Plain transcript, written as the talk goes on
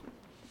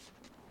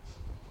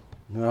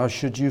Now,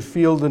 should you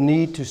feel the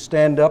need to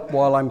stand up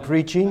while I'm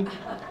preaching,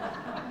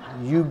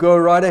 you go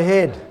right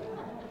ahead.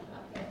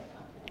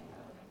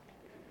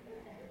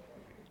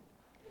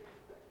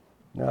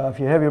 Now, if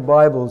you have your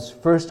Bibles,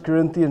 1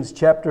 Corinthians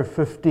chapter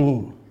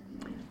 15.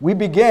 We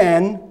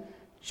began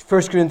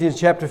 1 Corinthians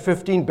chapter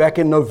 15 back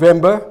in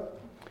November.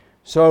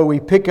 So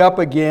we pick up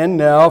again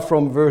now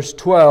from verse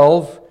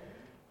 12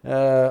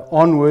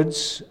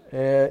 onwards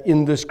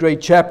in this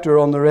great chapter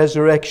on the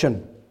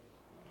resurrection.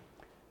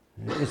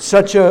 It's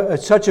such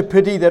a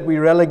pity that we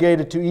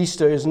relegated to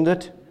Easter, isn't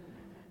it?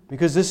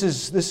 Because this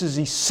is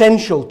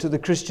essential to the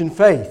Christian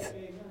faith.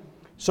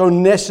 So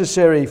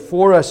necessary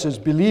for us as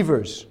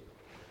believers.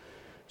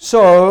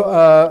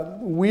 So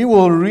we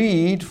will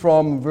read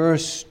from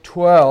verse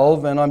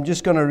 12, and I'm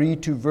just going to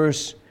read to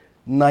verse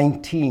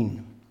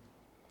 19.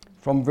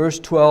 From verse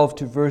 12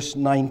 to verse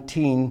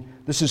 19,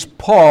 this is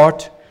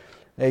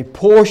a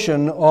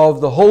portion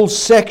of the whole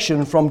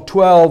section from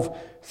 12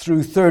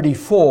 through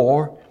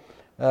 34.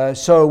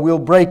 So we'll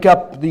break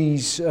up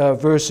these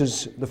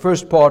verses, the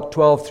first part,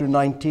 12 through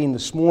 19,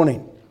 this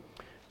morning.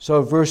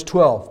 So verse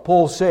 12,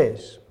 Paul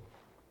says,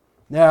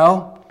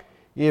 "Now,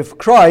 if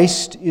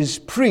Christ is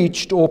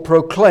preached or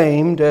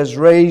proclaimed as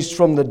raised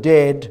from the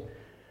dead,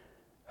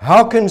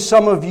 how can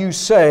some of you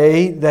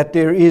say that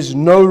there is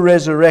no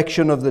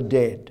resurrection of the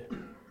dead?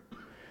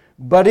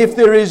 But if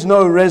there is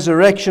no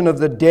resurrection of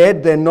the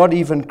dead, then not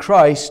even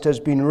Christ has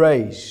been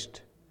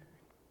raised.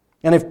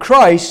 And if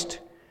Christ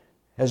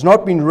has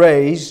not been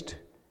raised,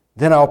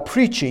 then our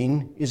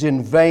preaching is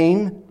in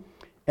vain,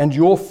 and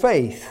your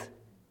faith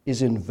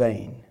is in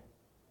vain.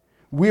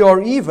 We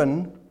are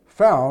even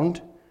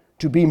found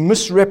to be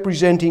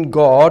misrepresenting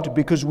God,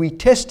 because we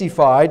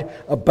testified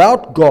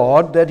about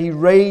God that He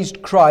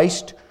raised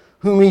Christ,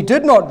 whom He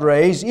did not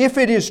raise, if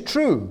it is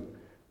true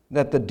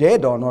that the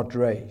dead are not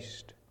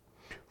raised.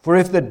 For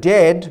if the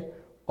dead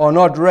are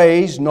not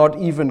raised, not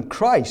even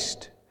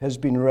Christ has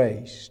been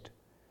raised.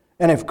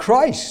 And if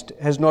Christ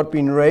has not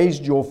been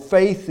raised, your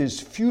faith is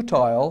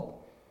futile,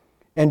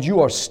 and you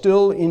are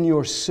still in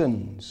your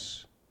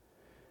sins.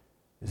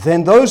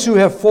 Then those who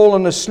have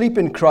fallen asleep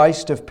in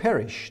Christ have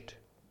perished.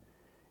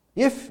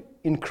 If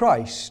in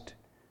Christ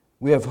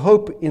we have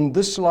hope in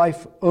this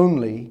life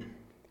only,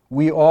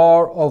 we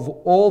are of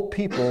all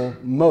people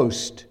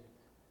most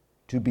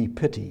to be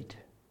pitied."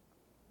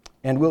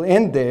 And we'll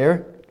end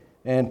there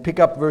and pick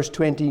up verse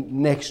 20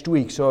 next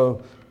week.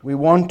 So we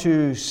want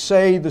to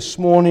say this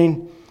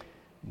morning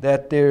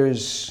that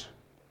there's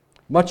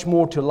much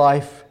more to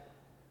life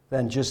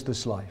than just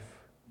this life.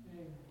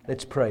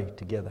 Let's pray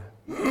together.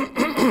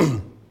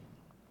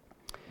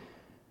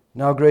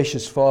 Now,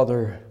 gracious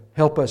Father,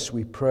 help us,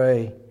 we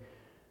pray,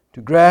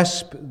 to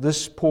grasp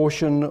this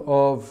portion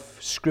of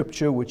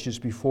Scripture which is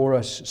before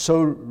us,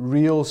 so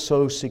real,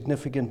 so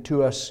significant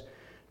to us,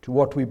 to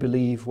what we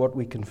believe, what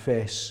we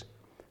confess,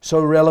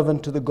 so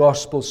relevant to the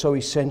gospel, so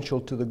essential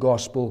to the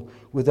gospel.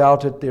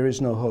 Without it, there is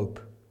no hope.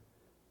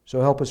 So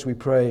help us, we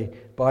pray,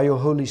 by your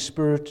Holy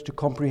Spirit to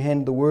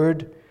comprehend the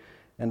Word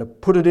and to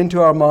put it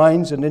into our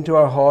minds and into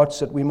our hearts,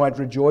 that we might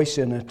rejoice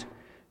in it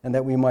and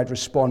that we might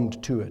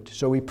respond to it.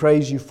 So we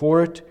praise you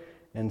for it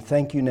and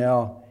thank you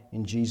now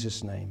in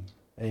Jesus' name.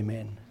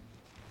 Amen.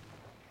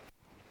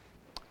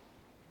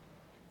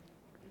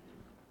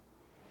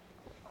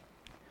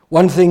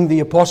 One thing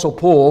the Apostle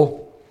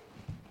Paul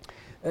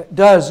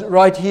does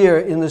right here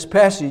in this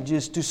passage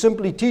is to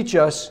simply teach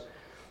us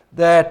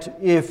that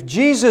if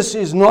Jesus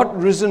is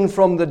not risen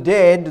from the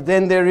dead,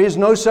 then there is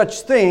no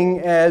such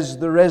thing as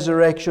the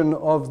resurrection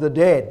of the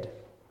dead.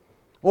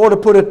 Or to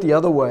put it the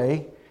other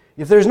way,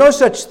 if there's no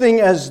such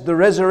thing as the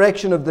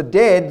resurrection of the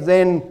dead,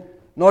 then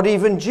not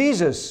even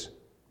Jesus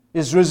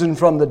is risen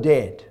from the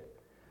dead.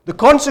 The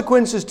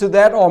consequences to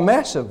that are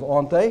massive,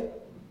 aren't they?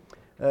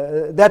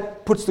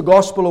 That puts the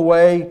gospel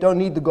away. Don't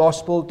need the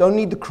gospel. Don't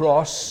need the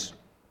cross.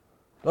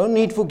 Don't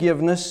need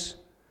forgiveness.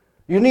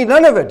 You need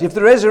none of it. If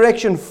the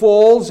resurrection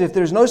falls, if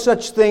there's no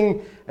such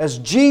thing as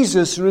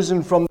Jesus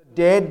risen from the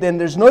dead, then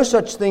there's no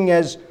such thing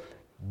as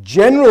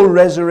general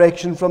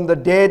resurrection from the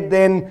dead,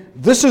 then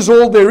this is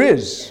all there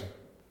is.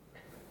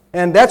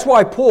 And that's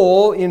why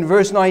Paul in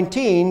verse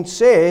 19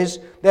 says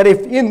that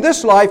if in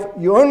this life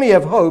you only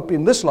have hope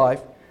in this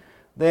life,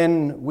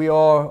 then we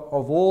are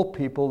of all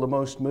people the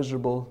most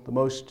miserable, the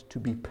most to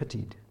be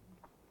pitied.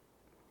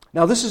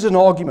 Now this is an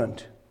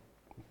argument.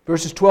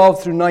 Verses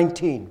 12 through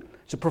 19.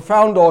 It's a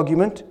profound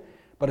argument,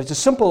 but it's a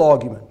simple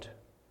argument.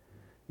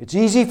 It's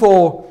easy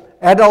for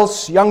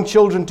adults, young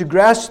children to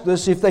grasp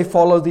this if they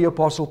follow the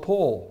Apostle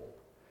Paul.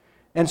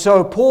 And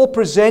so Paul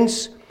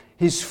presents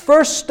his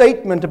first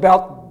statement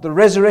about the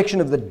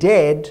resurrection of the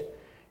dead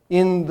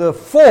in the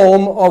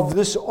form of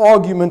this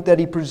argument that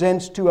he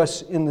presents to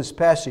us in this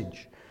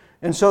passage.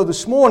 And so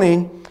this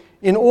morning,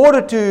 in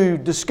order to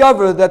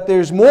discover that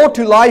there's more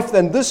to life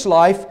than this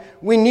life,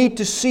 we need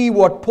to see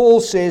what Paul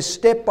says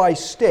step by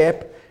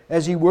step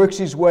as he works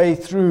his way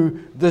through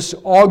this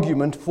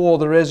argument for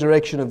the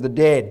resurrection of the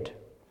dead.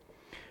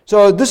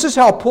 So this is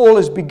how Paul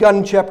has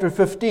begun chapter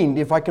 15.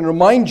 If I can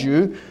remind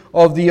you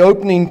of the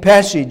opening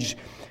passage,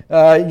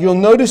 you'll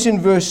notice in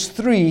verse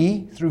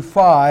 3 through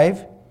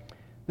 5,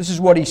 this is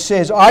what he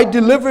says. I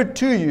delivered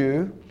to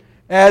you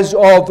as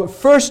of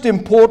first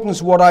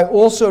importance what I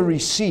also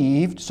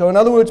received. So in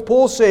other words,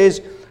 Paul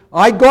says,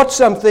 I got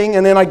something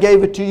and then I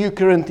gave it to you,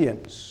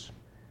 Corinthians.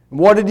 And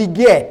what did he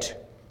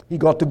get? He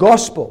got the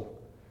gospel.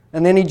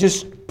 And then he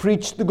just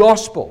preached the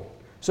gospel.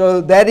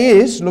 So that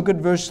is, look at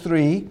verse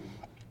 3,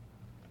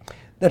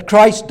 that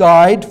Christ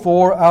died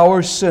for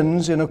our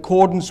sins in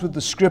accordance with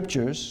the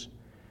Scriptures,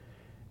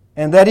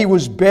 and that he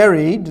was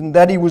buried, and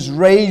that he was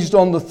raised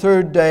on the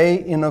third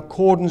day in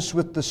accordance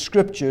with the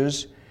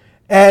Scriptures,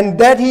 and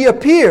that he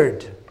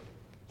appeared.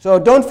 So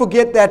don't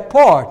forget that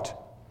part.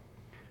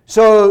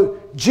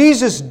 So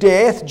Jesus'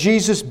 death,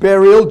 Jesus'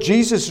 burial,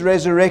 Jesus'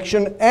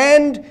 resurrection,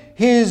 and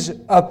his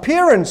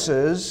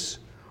appearances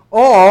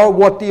are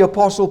what the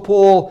Apostle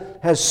Paul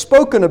has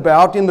spoken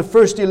about in the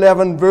first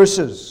 11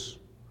 verses.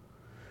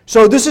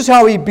 So this is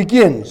how he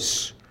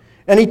begins.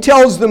 And he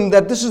tells them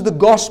that this is the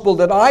gospel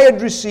that I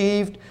had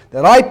received,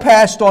 that I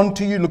passed on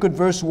to you. Look at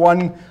verse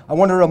 1. I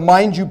want to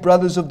remind you,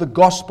 brothers, of the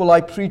gospel I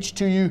preached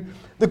to you.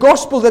 The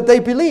gospel that they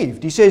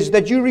believed. He says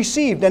that you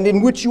received and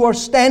in which you are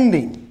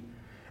standing.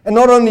 And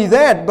not only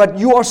that, but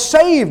you are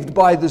saved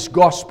by this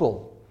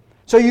gospel.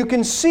 So you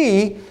can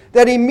see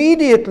that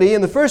immediately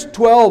in the first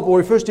 12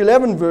 or first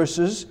 11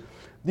 verses,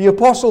 the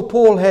Apostle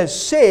Paul has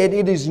said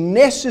it is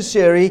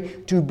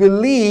necessary to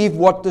believe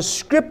what the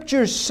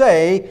Scriptures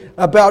say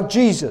about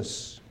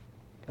Jesus,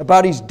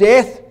 about his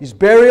death, his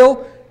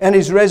burial, and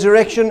his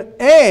resurrection,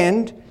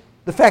 and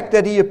the fact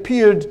that he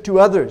appeared to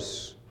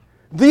others.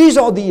 These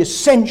are the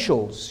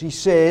essentials, he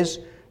says,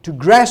 to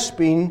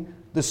grasping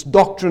this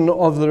doctrine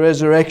of the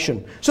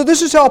resurrection. So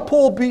this is how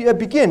Paul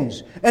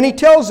begins. And he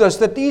tells us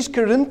that these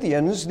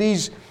Corinthians,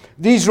 these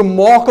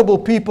remarkable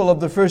people of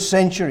the first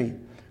century,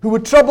 who were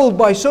troubled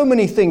by so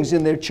many things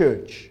in their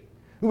church,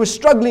 who were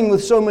struggling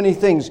with so many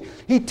things,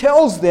 he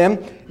tells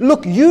them,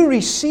 look, you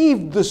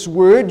received this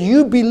word,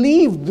 you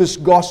believed this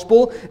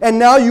gospel, and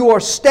now you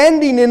are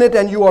standing in it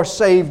and you are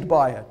saved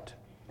by it.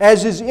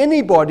 As is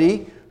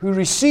anybody who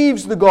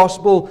receives the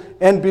gospel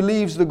and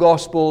believes the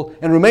gospel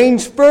and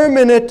remains firm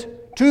in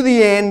it to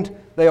the end,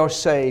 they are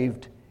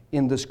saved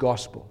in this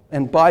gospel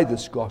and by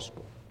this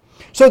gospel.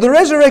 So the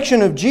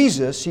resurrection of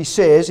Jesus, he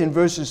says in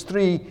verses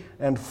 3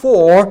 and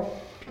 4,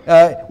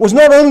 was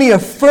not only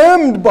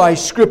affirmed by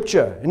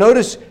Scripture.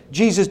 Notice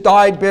Jesus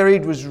died,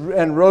 buried,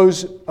 and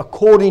rose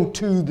according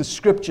to the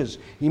Scriptures.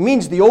 He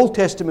means the Old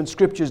Testament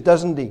Scriptures,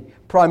 doesn't he?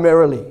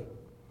 Primarily.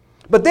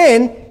 But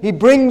then he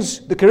brings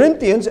the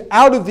Corinthians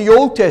out of the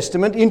Old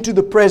Testament into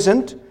the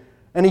present,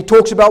 and he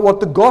talks about what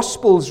the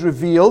Gospels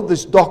reveal,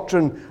 this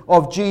doctrine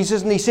of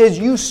Jesus, and he says,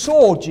 you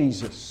saw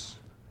Jesus.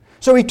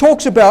 So he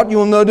talks about,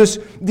 you'll notice,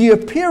 the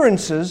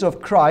appearances of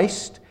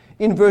Christ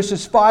in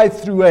verses 5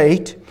 through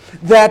 8,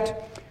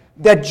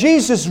 that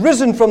Jesus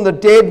risen from the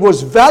dead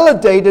was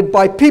validated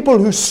by people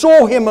who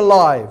saw him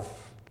alive.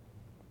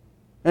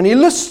 And he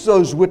lists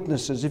those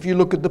witnesses if you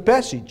look at the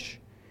passage.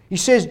 He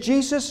says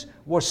Jesus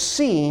was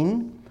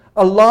seen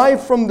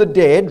alive from the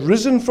dead,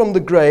 risen from the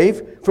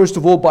grave, first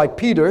of all by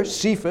Peter,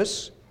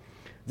 Cephas,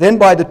 then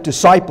by the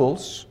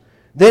disciples,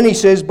 then he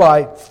says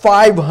by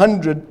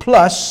 500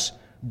 plus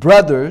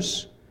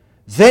brothers,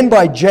 then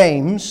by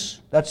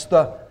James, that's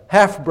the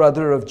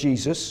half-brother of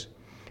Jesus,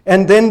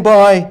 and then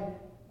by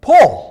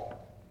Paul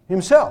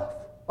himself.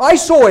 I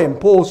saw him,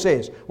 Paul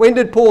says. When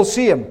did Paul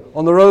see him?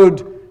 On the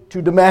road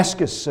to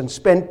Damascus, and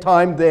spent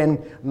time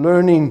then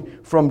learning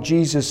from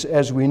Jesus,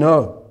 as we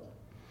know.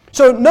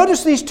 So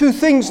notice these two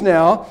things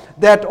now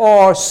that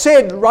are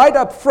said right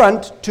up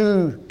front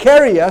to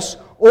carry us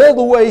all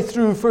the way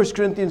through 1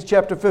 Corinthians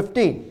chapter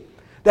 15.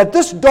 That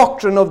this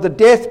doctrine of the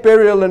death,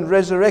 burial, and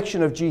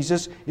resurrection of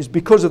Jesus is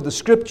because of the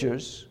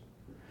Scriptures.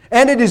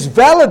 And it is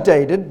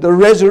validated, the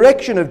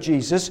resurrection of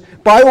Jesus,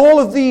 by all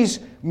of these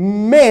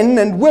men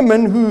and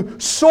women who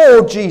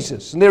saw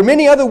Jesus. And there are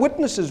many other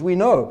witnesses we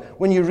know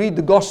when you read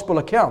the gospel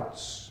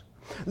accounts.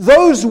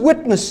 Those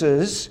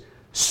witnesses,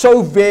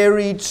 so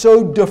varied,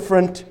 so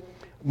different,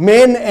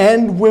 men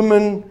and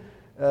women,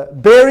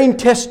 bearing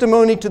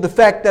testimony to the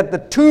fact that the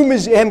tomb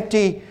is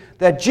empty,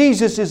 that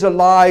Jesus is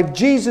alive,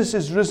 Jesus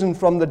is risen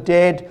from the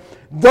dead.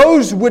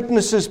 Those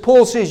witnesses,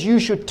 Paul says, you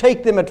should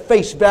take them at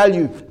face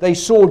value. They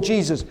saw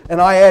Jesus, and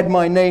I add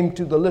my name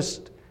to the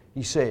list,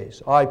 he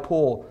says. I,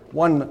 Paul,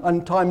 one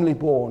untimely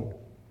born,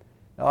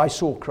 I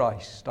saw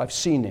Christ. I've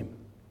seen him.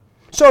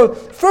 So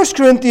 1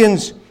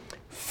 Corinthians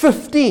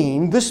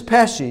 15, this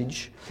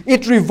passage,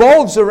 it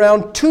revolves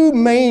around two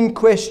main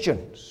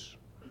questions.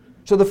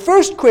 So the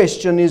first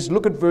question is,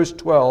 look at verse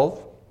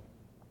 12.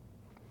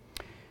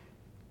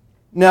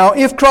 Now,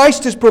 if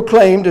Christ is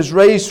proclaimed as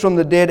raised from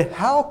the dead,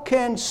 how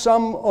can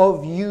some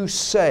of you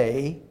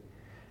say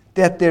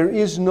that there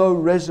is no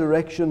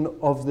resurrection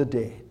of the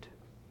dead?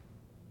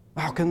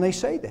 How can they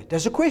say that?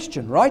 There's a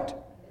question, right?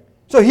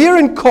 So here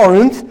in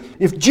Corinth,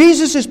 if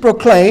Jesus is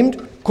proclaimed,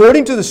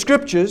 according to the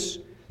Scriptures,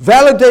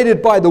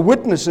 validated by the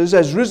witnesses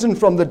as risen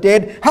from the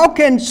dead, how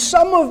can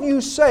some of you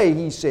say,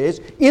 he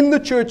says, in the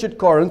church at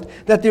Corinth,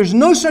 that there's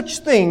no such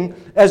thing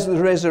as the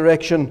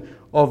resurrection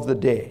of the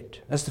dead?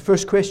 That's the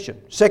first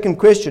question. Second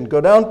question,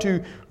 go down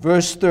to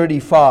verse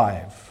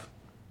 35.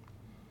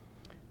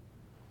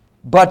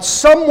 But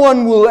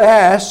someone will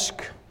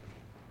ask,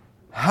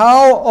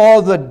 how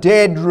are the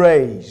dead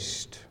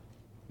raised?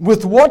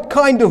 With what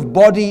kind of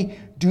body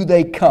do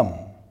they come?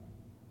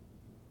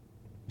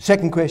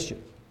 Second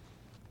question.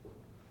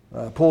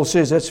 Paul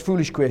says that's a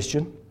foolish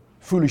question,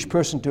 foolish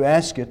person to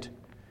ask it.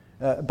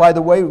 By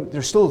the way,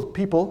 there's still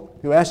people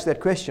who ask that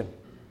question.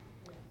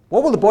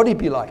 What will the body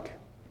be like?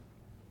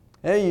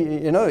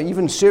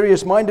 Even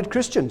serious-minded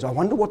Christians, I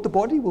wonder what the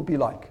body will be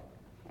like.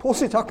 Paul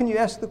says, how can you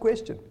ask the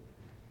question?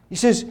 He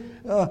says,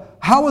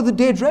 how are the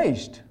dead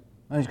raised?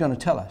 And he's going to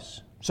tell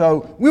us.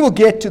 So we will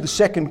get to the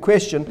second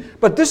question,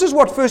 but this is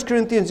what 1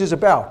 Corinthians is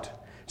about.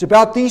 It's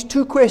about these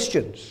two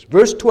questions.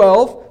 Verse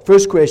 12,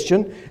 first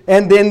question,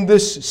 and then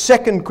this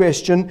second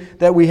question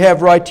that we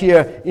have right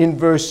here in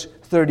verse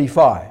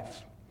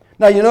 35.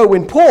 Now,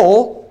 when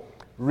Paul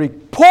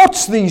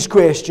reports these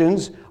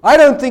questions, I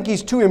don't think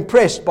he's too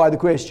impressed by the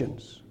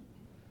questions.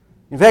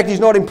 In fact, he's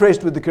not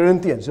impressed with the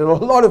Corinthians. There are a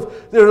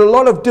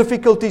lot of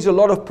difficulties, a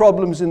lot of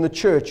problems in the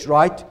church,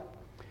 right?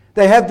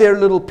 They have their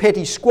little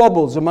petty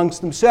squabbles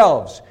amongst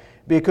themselves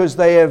because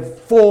they have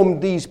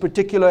formed these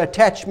particular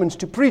attachments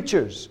to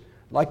preachers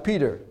like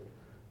Peter,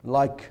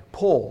 like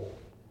Paul,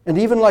 and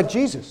even like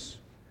Jesus.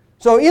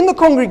 So in the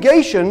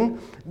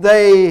congregation,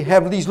 they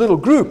have these little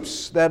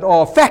groups that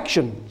are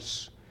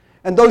factions,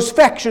 and those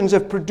factions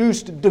have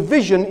produced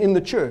division in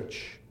the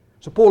church.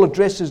 So Paul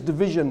addresses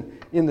division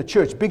in the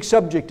church, big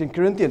subject in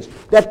Corinthians.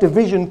 That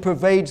division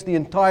pervades the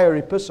entire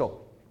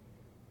epistle.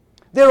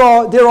 There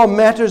are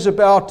matters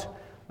about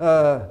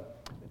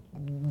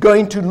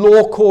going to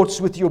law courts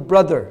with your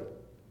brother.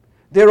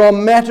 There are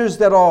matters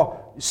that are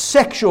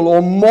sexual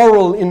or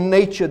moral in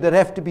nature that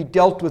have to be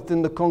dealt with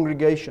in the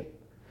congregation.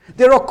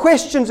 There are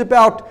questions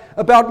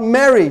about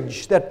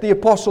marriage that the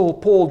Apostle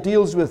Paul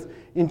deals with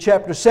in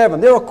chapter 7.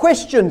 There are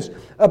questions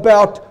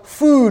about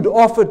food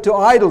offered to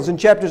idols in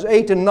chapters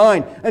 8 and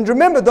 9. And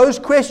remember, those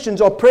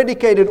questions are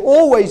predicated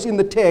always in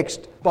the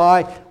text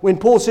by when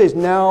Paul says,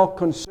 now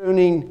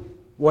concerning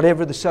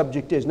whatever the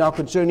subject is, now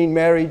concerning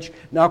marriage,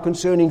 now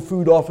concerning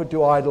food offered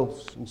to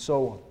idols, and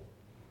so on.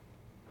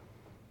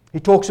 He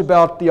talks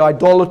about the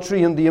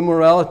idolatry and the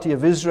immorality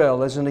of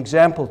Israel as an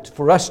example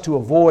for us to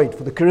avoid,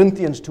 for the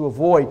Corinthians to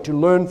avoid, to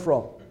learn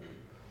from.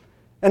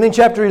 And in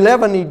chapter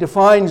 11, he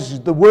defines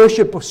the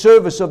worship of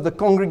service of the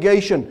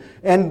congregation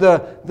and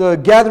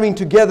the gathering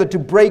together to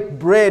break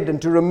bread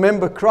and to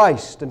remember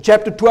Christ. And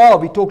chapter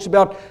 12, he talks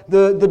about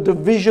the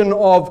division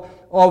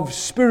of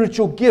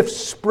spiritual gifts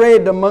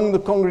spread among the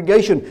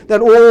congregation, that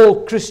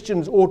all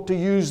Christians ought to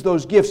use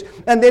those gifts.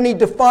 And then he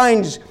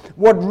defines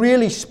what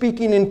really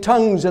speaking in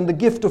tongues and the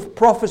gift of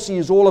prophecy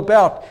is all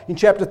about in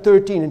chapter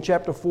 13 and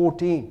chapter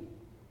 14.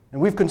 And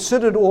we've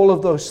considered all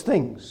of those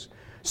things.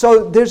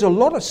 So there's a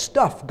lot of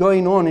stuff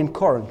going on in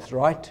Corinth,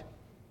 right?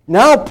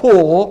 Now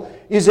Paul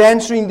is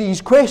answering these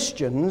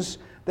questions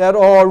that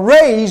are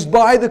raised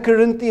by the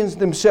Corinthians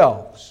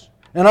themselves.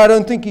 And I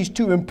don't think he's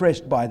too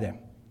impressed by them.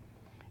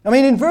 I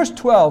mean, in verse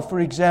 12,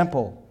 for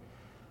example,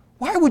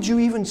 why would you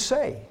even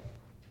say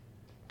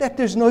that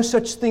there's no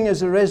such thing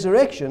as a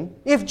resurrection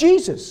if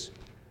Jesus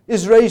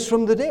is raised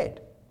from the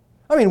dead?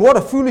 I mean, what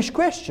a foolish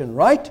question,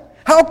 right?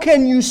 How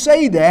can you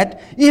say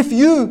that if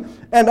you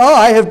and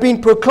I have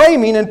been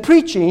proclaiming and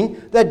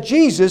preaching that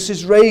Jesus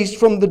is raised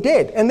from the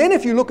dead? And then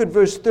if you look at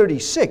verse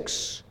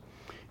 36,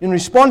 in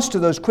response to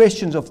those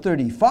questions of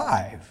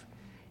 35,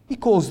 he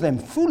calls them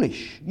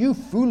foolish. You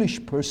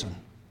foolish person.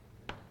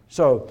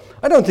 So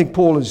I don't think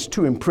Paul is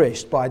too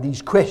impressed by these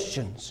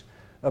questions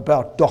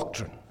about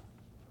doctrine.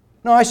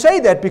 Now I say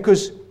that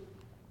because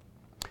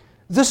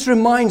this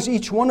reminds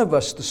each one of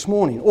us this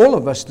morning, all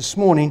of us this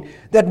morning,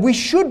 that we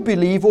should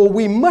believe, or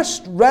we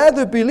must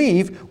rather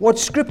believe, what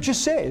Scripture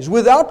says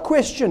without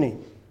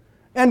questioning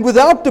and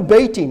without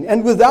debating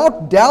and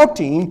without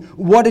doubting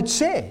what it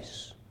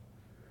says.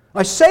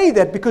 I say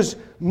that because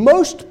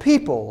most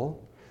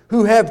people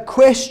who have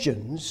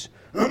questions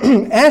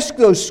ask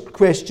those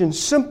questions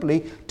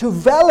simply to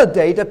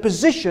validate a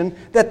position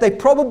that they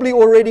probably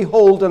already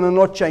hold and are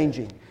not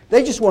changing.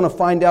 They just want to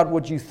find out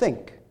what you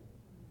think.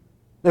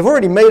 They've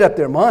already made up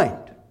their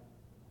mind.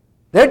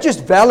 They're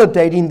just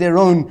validating their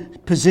own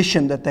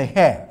position that they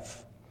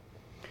have.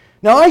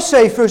 Now I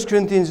say 1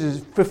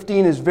 Corinthians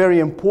 15 is very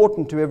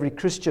important to every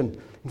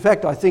Christian. In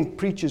fact, I think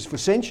preachers for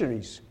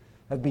centuries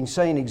have been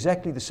saying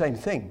exactly the same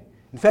thing.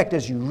 In fact,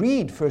 as you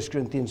read 1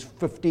 Corinthians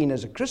 15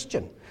 as a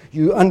Christian,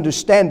 you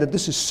understand that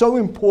this is so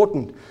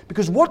important,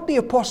 because what the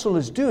apostle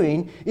is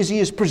doing is he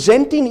is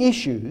presenting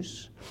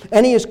issues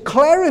and he is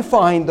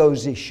clarifying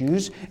those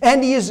issues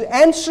and he is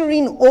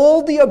answering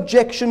all the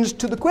objections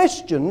to the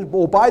question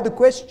or by the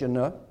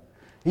questioner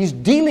He's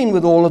dealing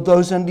with all of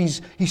those and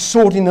he's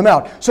sorting them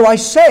out. So I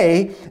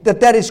say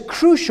that is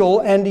crucial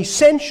and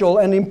essential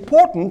and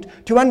important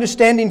to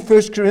understand in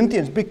 1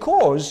 Corinthians,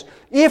 because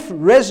if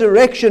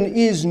resurrection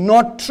is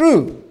not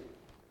true,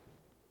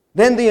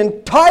 then the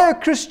entire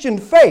Christian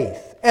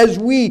faith, as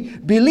we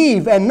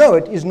believe and know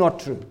it, is not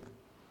true.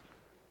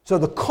 So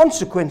the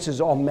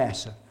consequences are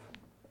massive.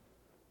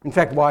 In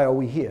fact, why are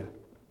we here?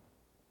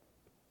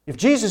 If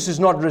Jesus is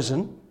not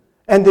risen,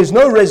 and there's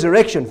no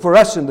resurrection for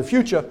us in the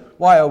future,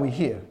 why are we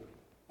here?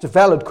 It's a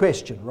valid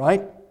question,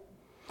 right?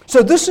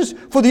 So this is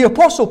for the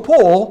Apostle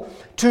Paul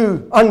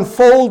to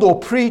unfold or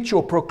preach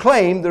or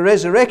proclaim the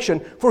resurrection.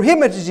 For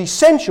him it is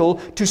essential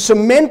to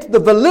cement the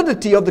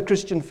validity of the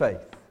Christian faith.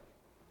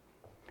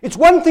 It's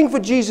one thing for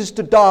Jesus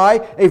to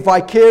die a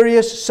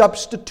vicarious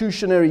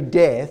substitutionary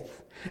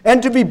death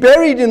and to be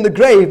buried in the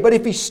grave, but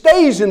if he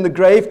stays in the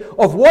grave,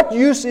 of what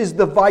use is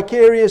the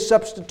vicarious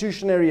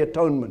substitutionary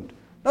atonement?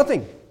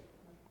 Nothing.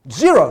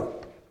 Zero.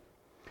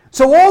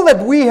 So all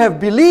that we have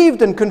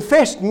believed and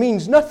confessed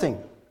means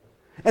nothing.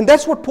 And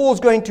that's what Paul's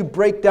going to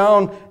break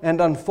down and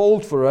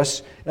unfold for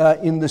us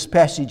in this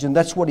passage, and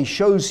that's what he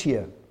shows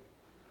here.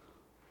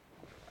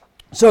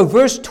 So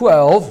verse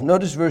 12,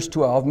 notice verse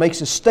 12,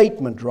 makes a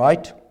statement,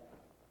 right?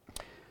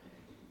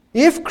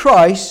 If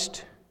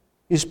Christ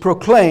is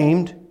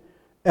proclaimed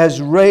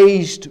as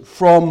raised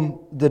from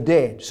the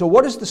dead. So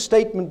what is the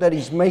statement that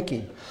he's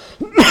making?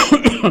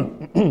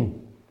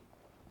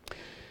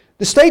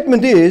 The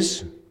statement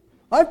is,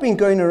 I've been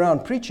going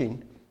around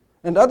preaching,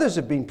 and others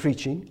have been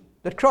preaching,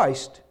 that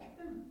Christ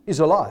is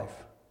alive.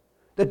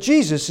 That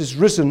Jesus is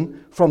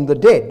risen from the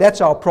dead.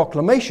 That's our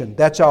proclamation.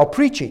 That's our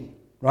preaching,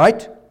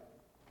 right?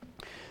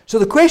 So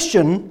the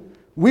question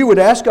we would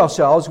ask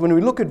ourselves when we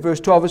look at verse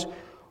 12 is,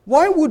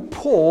 why would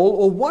Paul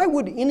or why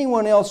would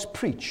anyone else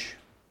preach?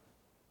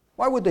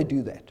 Why would they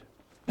do that?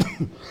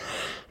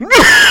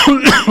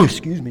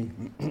 Excuse me.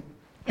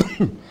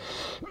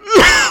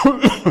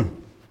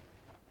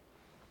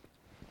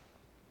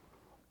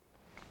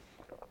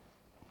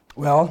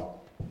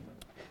 Well,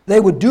 they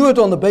would do it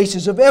on the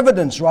basis of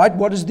evidence, right?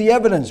 What is the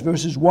evidence?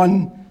 Verses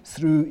 1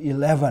 through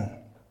 11.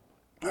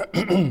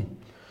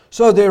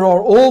 So there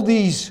are all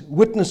these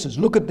witnesses.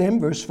 Look at them,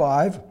 verse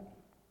 5.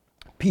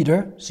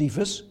 Peter,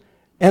 Cephas,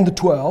 and the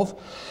 12.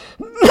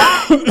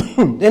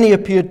 Then he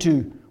appeared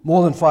to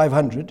more than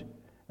 500.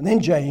 And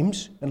then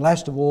James. And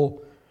last of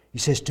all, he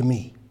says to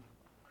me.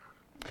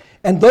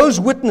 And those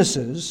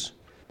witnesses,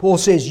 Paul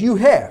says, you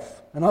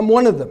have. And I'm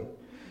one of them.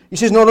 He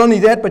says not only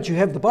that, but you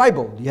have the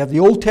Bible. You have the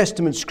Old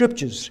Testament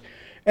scriptures.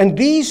 And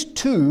these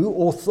two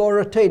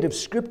authoritative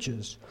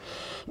scriptures,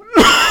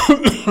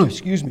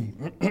 excuse me,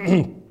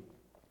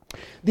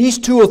 these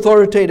two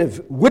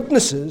authoritative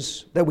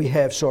witnesses that we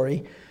have,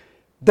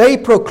 they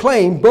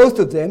proclaim, both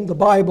of them, the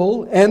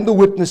Bible and the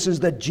witnesses,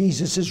 that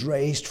Jesus is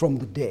raised from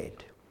the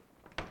dead.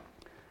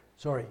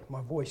 Sorry, my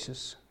voice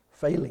is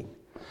failing.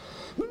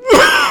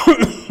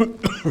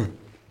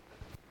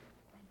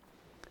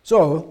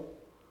 So,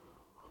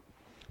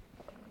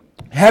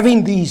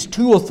 having these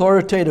two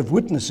authoritative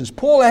witnesses,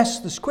 Paul asks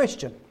this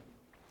question,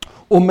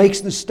 or makes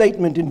this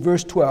statement in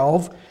verse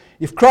 12,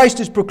 if Christ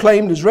is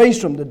proclaimed as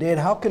raised from the dead,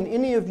 how can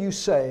any of you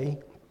say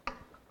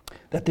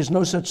that there's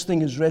no such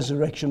thing as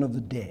resurrection of the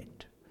dead?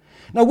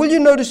 Now, will you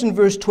notice in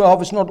verse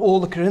 12, it's not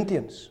all the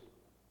Corinthians.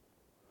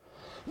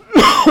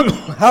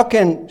 How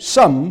can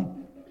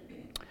some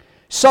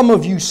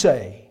of you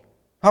say?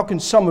 How can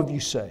some of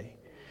you say?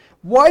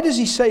 Why does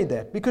he say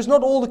that? Because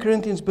not all the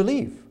Corinthians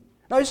believe.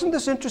 Now, isn't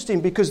this interesting?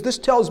 Because this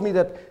tells me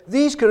that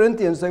these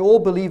Corinthians, they all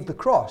believe the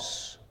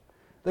cross.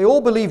 They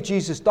all believe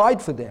Jesus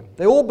died for them.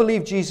 They all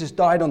believe Jesus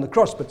died on the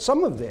cross. But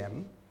some of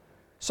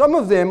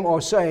them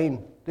are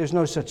saying there's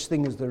no such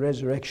thing as the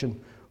resurrection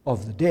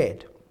of the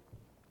dead.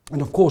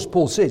 And of course,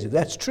 Paul says, if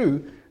that's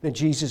true, then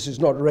Jesus is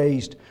not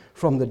raised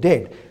from the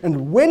dead.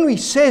 And when he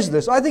says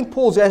this, I think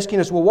Paul's asking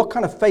us, well, what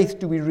kind of faith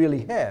do we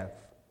really have?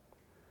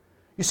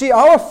 You see,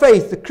 our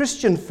faith, the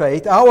Christian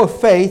faith, our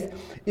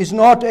faith is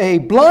not a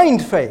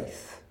blind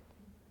faith.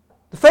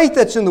 The faith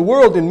that's in the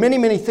world in many,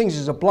 many things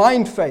is a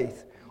blind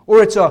faith.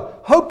 Or it's a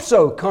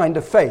hope-so kind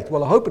of faith.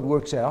 Well, I hope it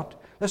works out.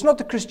 That's not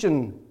the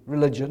Christian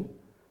religion.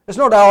 That's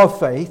not our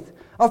faith.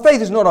 Our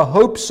faith is not a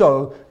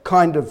hope-so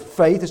kind of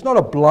faith. It's not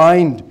a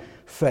blind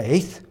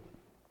faith.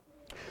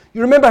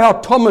 You remember how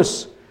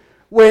Thomas,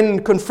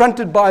 when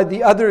confronted by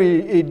the other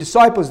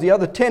disciples, the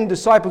other 10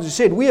 disciples, he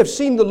said, we have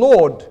seen the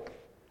Lord.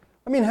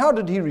 I mean, how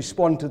did he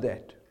respond to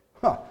that?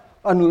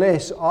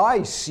 Unless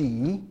I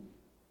see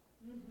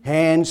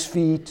hands,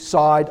 feet,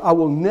 side, I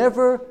will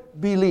never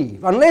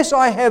believe. Unless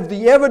I have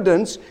the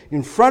evidence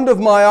in front of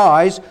my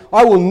eyes,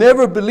 I will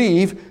never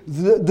believe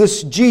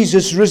this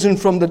Jesus risen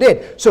from the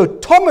dead. So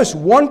Thomas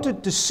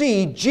wanted to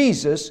see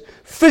Jesus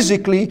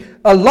physically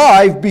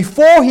alive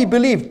before he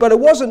believed, but it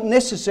wasn't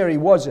necessary,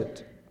 was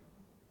it?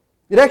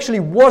 It actually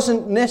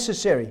wasn't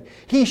necessary.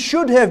 He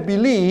should have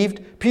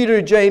believed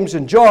Peter, James,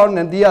 and John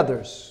and the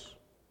others.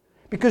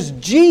 Because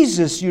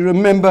Jesus, you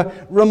remember,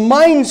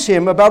 reminds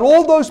him about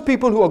all those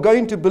people who are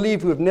going to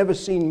believe who have never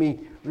seen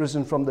me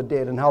risen from the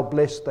dead and how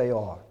blessed they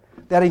are.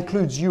 That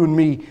includes you and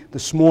me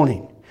this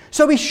morning.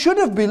 So he should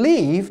have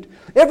believed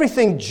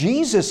everything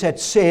Jesus had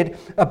said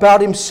about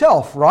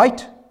himself,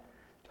 right?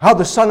 How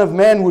the Son of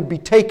Man would be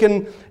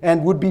taken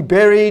and would be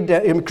buried,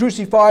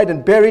 crucified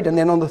and buried, and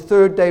then on the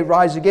third day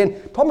rise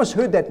again. Thomas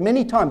heard that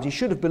many times. He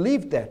should have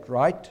believed that,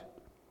 right?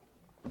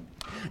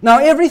 Now,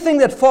 everything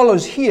that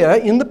follows here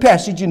in the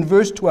passage in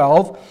verse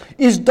 12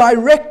 is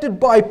directed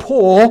by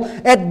Paul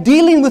at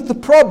dealing with the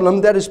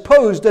problem that is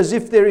posed as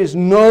if there is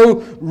no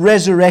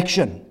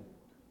resurrection.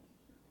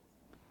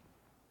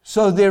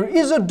 So there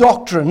is a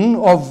doctrine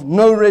of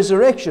no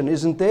resurrection,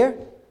 isn't there?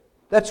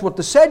 That's what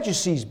the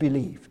Sadducees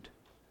believed.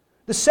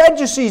 The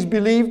Sadducees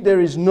believed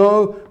there is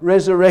no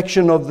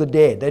resurrection of the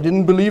dead. They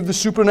didn't believe the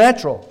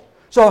supernatural.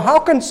 So how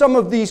can some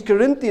of these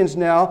Corinthians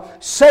now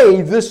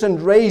say this and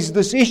raise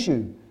this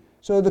issue?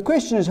 So the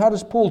question is, how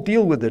does Paul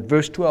deal with it?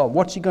 Verse 12,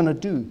 what's he going to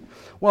do?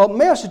 Well,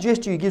 may I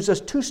suggest to you, he gives us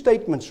two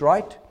statements,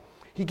 right?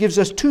 He gives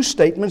us two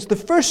statements. The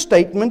first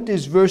statement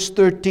is verse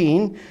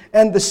 13,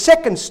 and the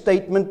second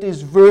statement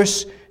is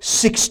verse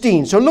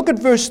 16. So look at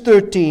verse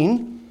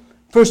 13.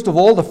 First of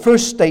all, the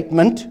first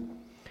statement.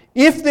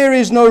 If there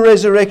is no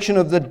resurrection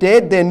of the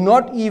dead, then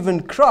not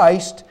even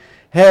Christ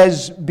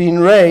has been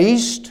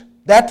raised.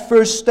 That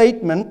first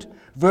statement,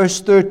 verse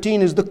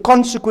 13, is the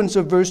consequence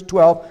of verse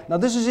 12. Now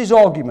this is his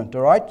argument,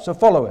 all right? So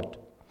follow it.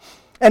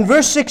 And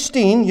verse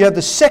 16, you have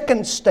the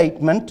second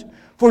statement.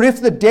 For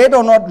if the dead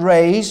are not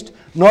raised,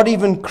 not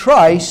even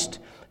Christ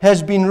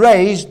has been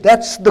raised.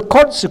 That's the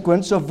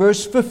consequence of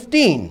verse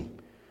 15,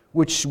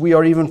 which we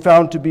are even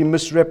found to be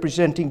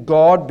misrepresenting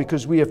God,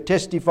 because we have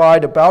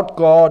testified about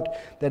God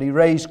that he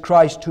raised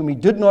Christ whom he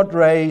did not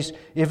raise,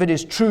 if it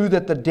is true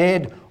that the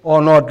dead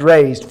are not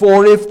raised.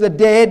 For if the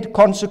dead,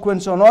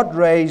 consequence, are not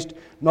raised,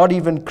 not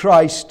even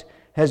Christ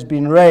has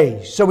been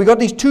raised. So we got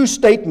these two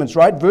statements,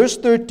 right? Verse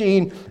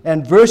 13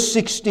 and verse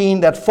 16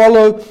 that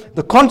follow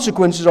the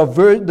consequences of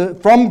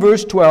from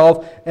verse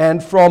 12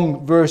 and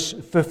from verse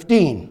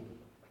 15.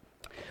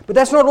 But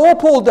that's not all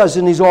Paul does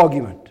in his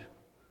argument.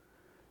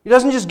 He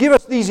doesn't just give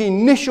us these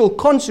initial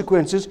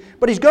consequences,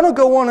 but he's going to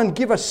go on and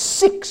give us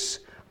 6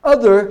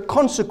 other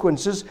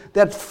consequences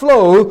that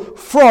flow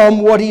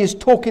from what he is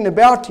talking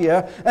about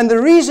here. And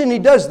the reason he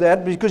does that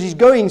is because he's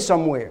going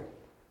somewhere.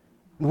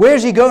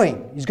 Where's he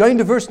going? He's going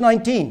to verse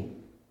 19.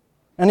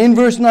 And in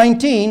verse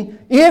 19,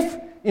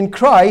 if in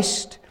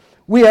Christ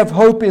we have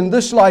hope in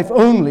this life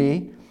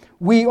only,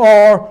 we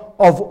are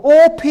of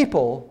all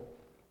people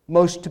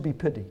most to be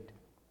pitied.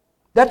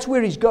 That's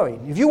where he's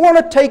going. If you want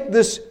to take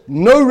this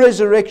no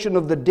resurrection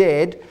of the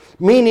dead,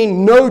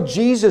 meaning no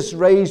Jesus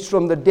raised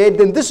from the dead,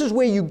 then this is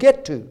where you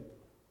get to.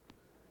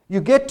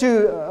 You get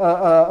to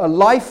a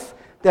life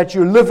that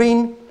you're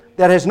living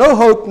that has no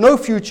hope, no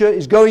future,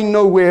 is going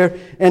nowhere.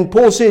 And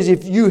Paul says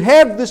if you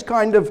have this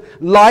kind of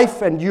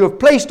life and you have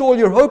placed all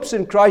your hopes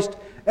in Christ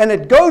and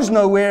it goes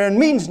nowhere and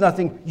means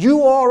nothing,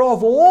 you are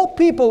of all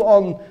people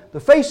on the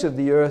face of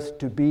the earth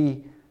to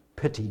be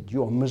pitied.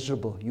 You are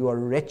miserable. You are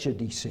wretched,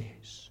 he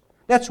says.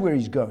 That's where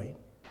he's going.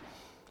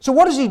 So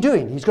what is he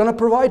doing? He's going to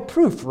provide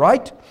proof,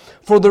 right,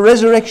 for the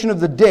resurrection of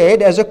the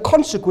dead as a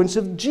consequence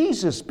of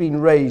Jesus being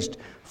raised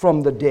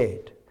from the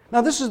dead.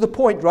 Now this is the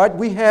point, right?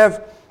 We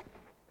have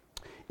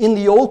in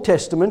the Old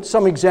Testament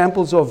some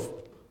examples of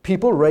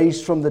people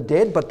raised from the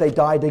dead, but they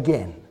died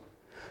again.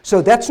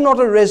 So that's not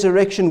a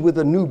resurrection with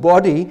a new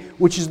body,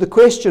 which is the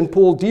question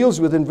Paul deals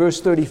with in verse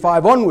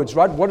 35 onwards,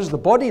 right? What is the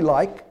body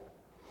like?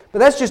 But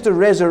that's just a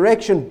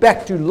resurrection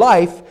back to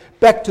life,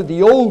 back to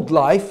the old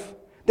life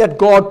that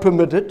God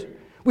permitted.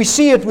 We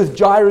see it with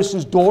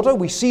Jairus' daughter.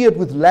 We see it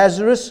with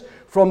Lazarus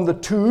from the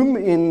tomb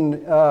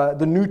in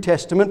the New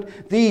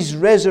Testament. These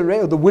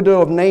the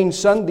widow of Nain's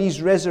son,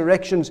 these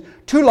resurrections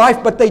to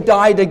life, but they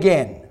died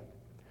again.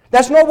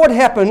 That's not what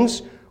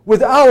happens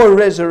with our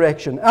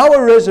resurrection.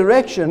 Our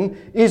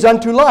resurrection is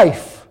unto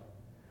life.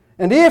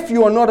 And if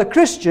you are not a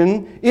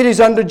Christian, it is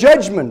under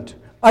judgment,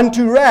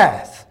 unto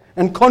wrath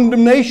and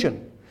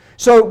condemnation.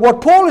 So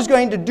what Paul is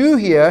going to do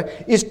here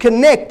is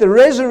connect the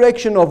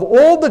resurrection of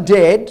all the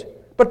dead,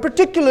 but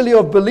particularly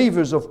of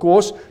believers, of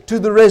course, to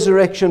the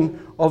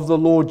resurrection of the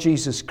Lord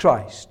Jesus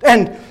Christ.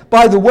 And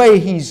by the way,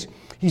 he's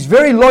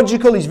very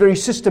logical, he's very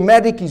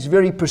systematic, he's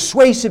very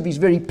persuasive, he's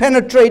very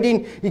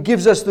penetrating. He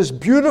gives us this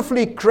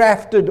beautifully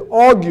crafted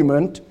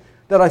argument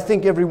that I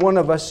think every one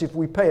of us, if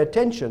we pay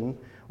attention,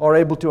 are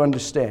able to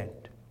understand.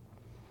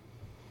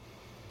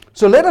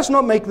 So let us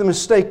not make the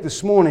mistake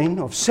this morning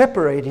of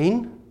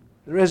separating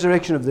the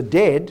resurrection of the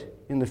dead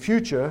in the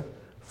future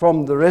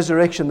from the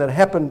resurrection that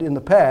happened in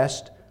the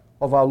past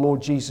of our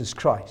Lord Jesus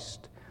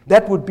Christ.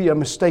 That would be a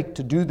mistake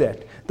to do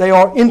that. They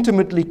are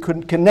intimately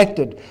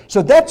connected.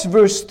 So that's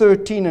verse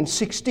 13 and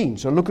 16.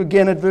 So look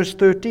again at verse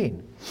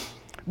 13.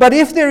 But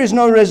if there is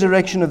no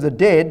resurrection of the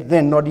dead,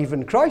 then not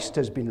even Christ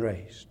has been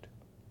raised.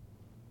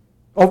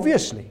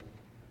 Obviously.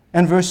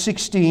 And verse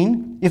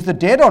 16, if the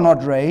dead are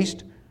not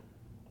raised,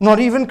 not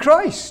even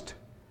Christ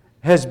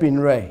has been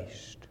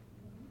raised.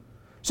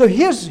 So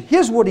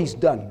here's what he's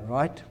done,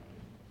 right?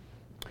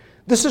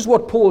 This is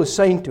what Paul is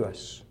saying to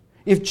us.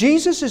 If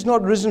Jesus is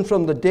not risen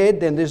from the dead,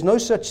 then there's no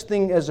such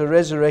thing as a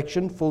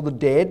resurrection for the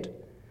dead.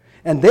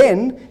 And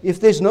then, if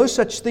there's no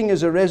such thing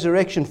as a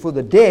resurrection for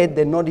the dead,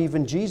 then not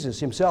even Jesus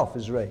himself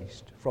is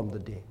raised from the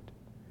dead.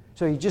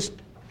 So he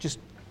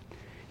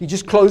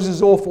just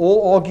closes off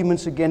all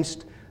arguments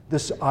against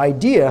this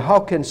idea. How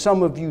can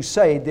some of you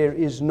say there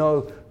is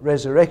no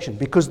resurrection?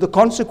 Because the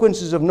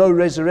consequences of no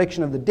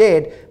resurrection of the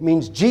dead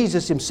means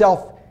Jesus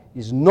himself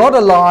is not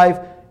alive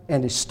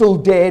and is still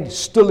dead,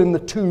 still in the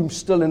tomb,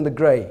 still in the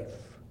grave.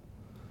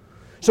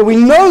 So we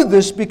know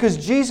this because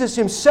Jesus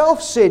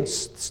himself said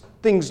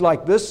things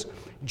like this.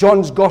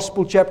 John's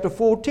Gospel, chapter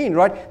 14,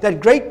 right?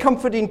 That great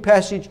comforting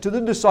passage to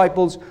the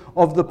disciples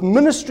of the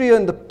ministry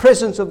and the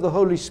presence of the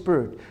Holy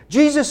Spirit.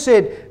 Jesus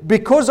said,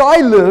 because I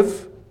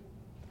live,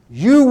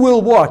 you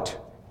will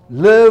what?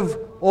 Live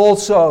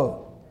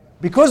also.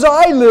 Because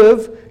I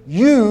live,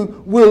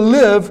 you will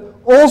live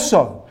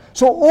also.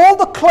 So all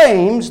the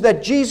claims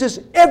that Jesus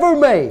ever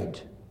made,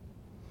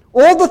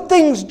 all the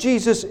things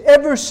Jesus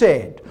ever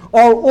said,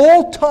 are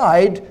all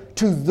tied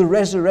to the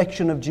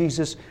resurrection of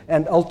Jesus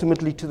and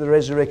ultimately to the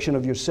resurrection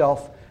of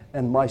yourself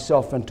and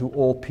myself and to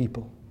all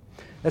people.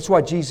 That's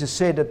why Jesus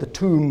said at the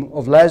tomb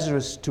of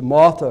Lazarus to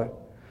Martha,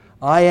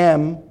 I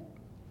am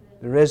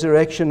the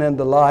resurrection and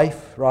the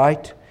life,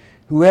 right?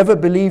 Whoever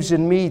believes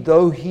in me,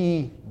 though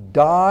he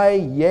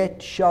die,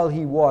 yet shall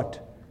he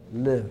what?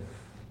 Live.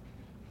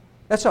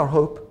 That's our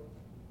hope,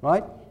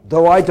 right?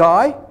 Though I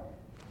die,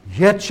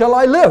 yet shall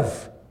I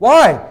live.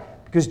 Why?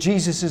 Because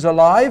Jesus is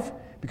alive.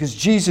 Because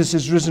Jesus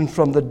is risen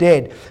from the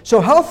dead.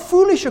 So how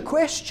foolish a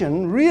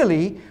question,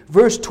 really,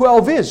 verse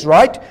 12 is,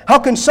 right? How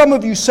can some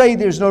of you say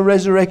there's no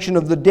resurrection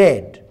of the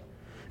dead?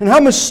 And how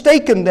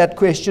mistaken that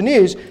question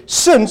is,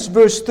 since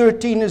verse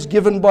 13 is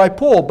given by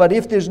Paul. But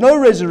if there's no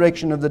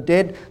resurrection of the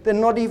dead,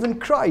 then not even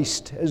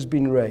Christ has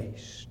been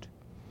raised.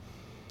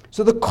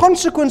 So the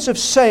consequence of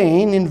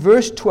saying in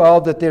verse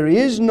 12 that there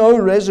is no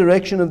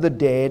resurrection of the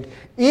dead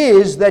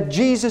is that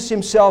Jesus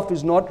himself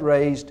is not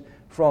raised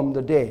from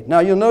the dead. Now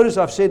you'll notice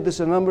I've said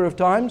this a number of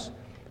times.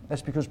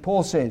 That's because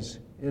Paul says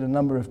it a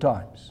number of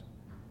times.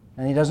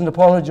 And he doesn't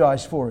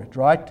apologize for it,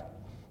 right?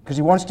 Because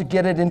he wants to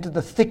get it into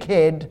the thick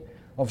head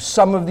of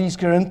some of these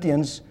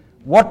Corinthians.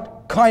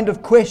 What kind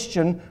of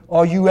question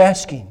are you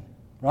asking,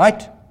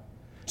 right?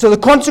 So the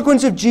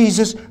consequence of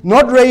Jesus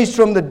not raised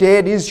from the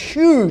dead is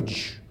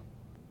huge.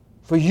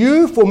 For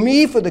you, for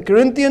me, for the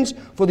Corinthians,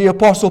 for the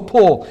Apostle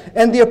Paul.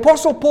 And the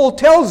Apostle Paul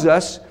tells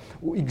us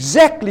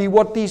exactly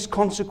what these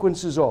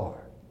consequences are.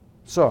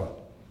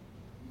 So,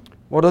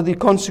 what are the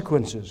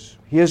consequences?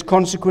 Here's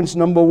consequence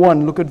number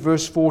 1. Look at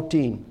verse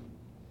 14.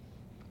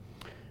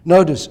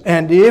 Notice,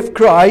 and if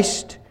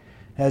Christ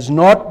has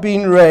not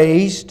been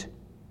raised,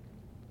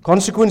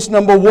 consequence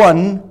number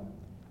 1,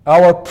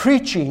 our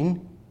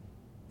preaching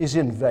is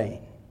in vain.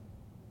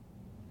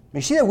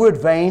 You see that word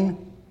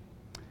vain?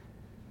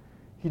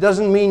 He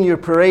doesn't mean you're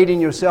parading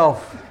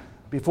yourself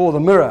before the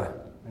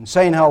mirror and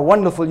saying how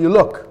wonderful you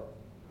look.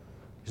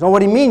 It's not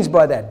what he means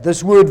by that.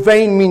 This word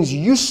vain means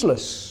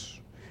useless.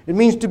 It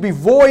means to be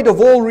void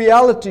of all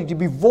reality, to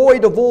be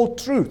void of all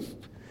truth.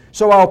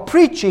 So our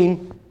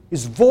preaching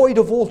is void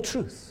of all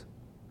truth.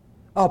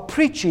 Our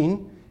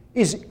preaching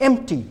is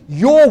empty.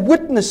 Your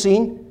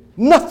witnessing,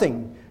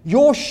 nothing.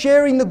 Your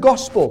sharing the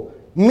gospel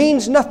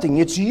means nothing.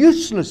 It's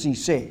useless, he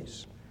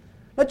says.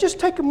 Now just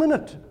take a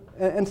minute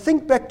and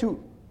think back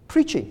to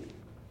preaching,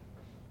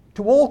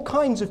 to all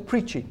kinds of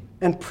preaching,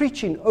 and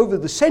preaching over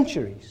the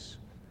centuries.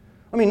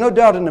 I mean, no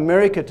doubt in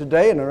America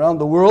today and around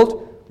the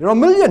world, there are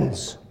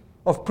millions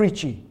of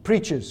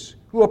preachers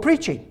who are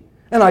preaching.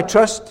 And I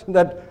trust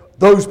that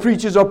those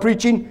preachers are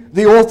preaching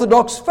the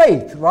Orthodox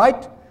faith,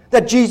 right?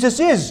 That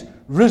Jesus is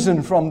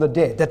risen from the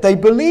dead, that they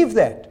believe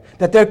that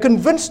they're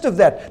convinced of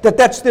that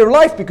that's their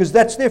life because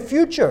that's their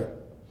future.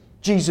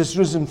 Jesus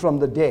risen from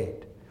the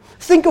dead.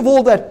 Think of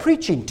all that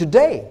preaching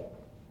today,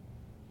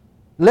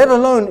 let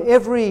alone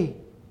every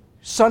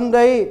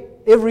Sunday,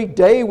 every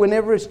day,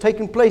 whenever it's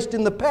taken place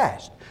in the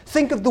past.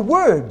 Think of the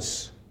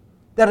words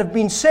that have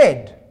been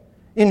said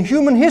in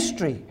human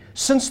history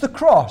since the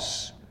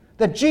cross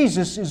that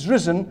Jesus is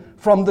risen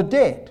from the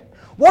dead.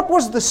 What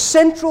was the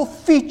central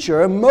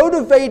feature,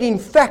 motivating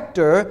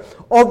factor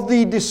of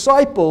the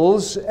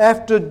disciples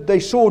after they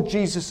saw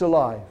Jesus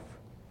alive?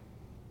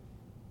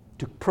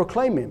 To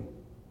proclaim him,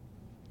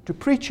 to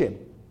preach him.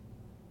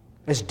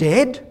 As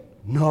dead?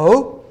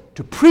 No,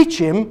 to preach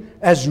him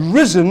as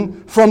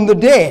risen from the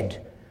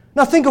dead.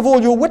 Now think of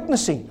all your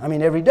witnessing. I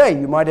mean, every day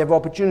you might have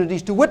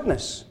opportunities to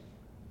witness.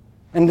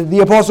 And the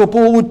Apostle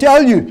Paul would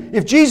tell you,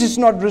 if Jesus is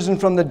not risen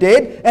from the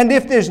dead, and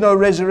if there's no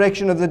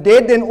resurrection of the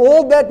dead, then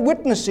all that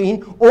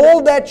witnessing,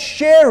 all that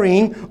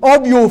sharing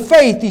of your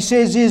faith, he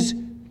says, is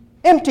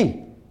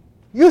empty,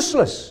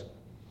 useless,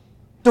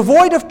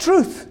 devoid of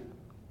truth.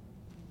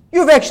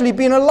 You've actually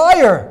been a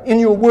liar in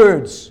your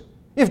words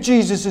if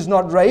Jesus is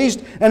not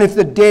raised and if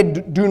the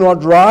dead do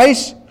not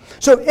rise.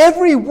 So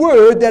every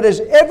word that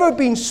has ever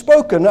been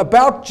spoken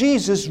about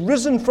Jesus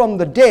risen from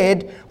the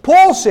dead,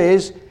 Paul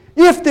says,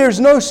 if there's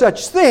no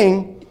such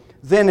thing,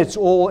 then it's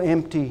all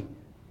empty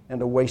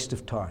and a waste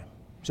of time.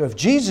 So if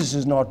Jesus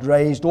is not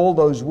raised, all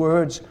those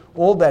words,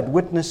 all that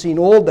witnessing,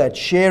 all that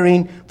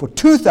sharing for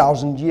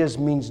 2,000 years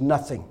means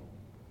nothing.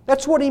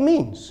 That's what he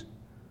means.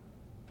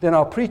 Then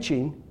our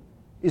preaching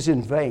is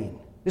in vain.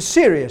 It's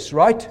serious,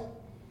 right?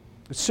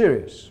 It's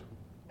serious.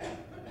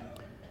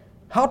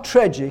 How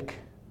tragic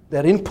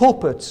that in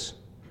pulpits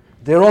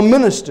there are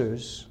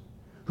ministers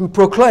who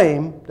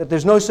proclaim that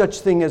there's no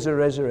such thing as a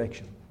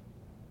resurrection.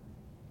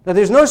 That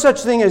there's no such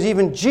thing as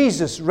even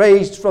Jesus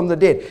raised from the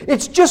dead.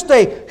 It's just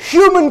a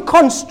human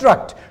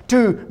construct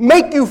to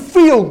make you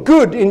feel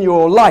good in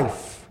your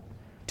life,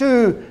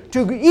 to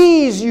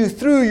ease you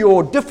through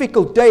your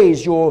difficult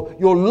days, your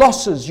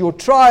losses, your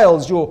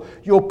trials,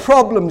 your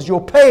problems,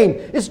 your pain.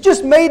 It's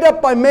just made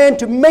up by man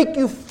to make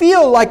you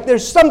feel like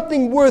there's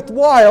something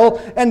worthwhile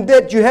and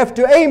that you have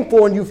to aim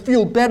for and you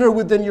feel better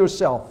within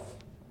yourself.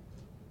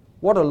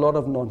 What a lot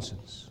of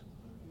nonsense,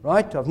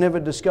 right? I've never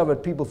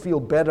discovered people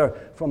feel better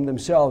from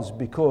themselves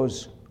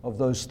because of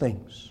those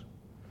things.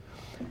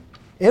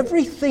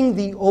 Everything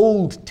the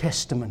Old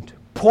Testament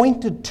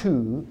pointed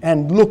to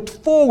and looked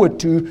forward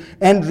to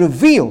and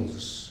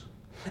reveals,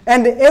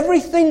 and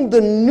everything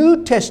the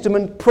New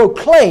Testament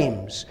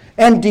proclaims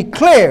and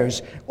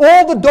declares,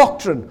 all the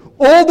doctrine,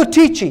 all the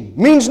teaching,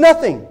 means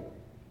nothing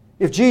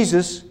if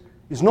Jesus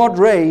is not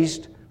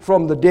raised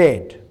from the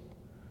dead.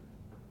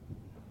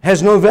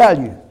 Has no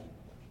value.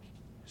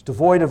 It's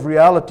devoid of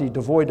reality,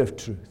 devoid of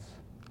truth.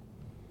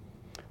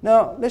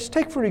 Now, let's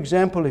take, for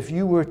example, if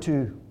you were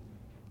to,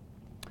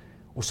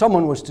 or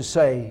someone was to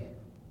say,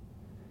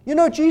 you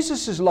know,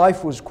 Jesus'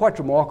 life was quite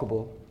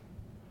remarkable.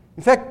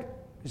 In fact,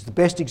 it's the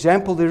best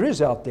example there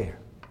is out there.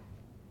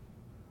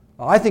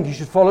 I think you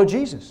should follow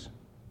Jesus.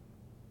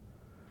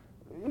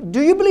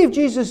 Do you believe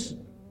Jesus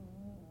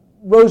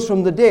rose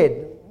from the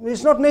dead?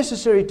 It's not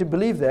necessary to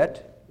believe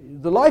that.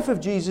 The life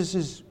of Jesus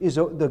is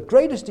the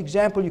greatest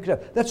example you could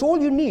have. That's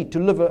all you need to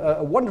live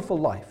a wonderful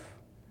life.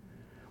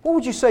 What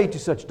would you say to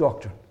such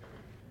doctrine?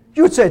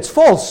 You would say it's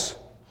false.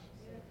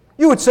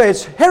 You would say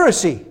it's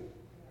heresy.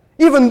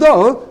 Even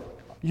though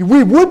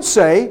we would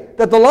say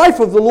that the life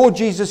of the Lord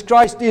Jesus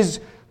Christ is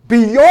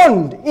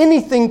beyond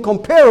anything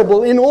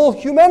comparable in all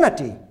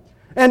humanity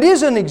and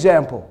is an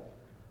example.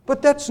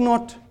 But that's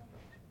not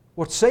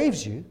what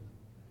saves you,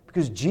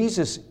 because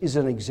Jesus is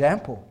an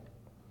example.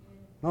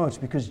 No, it's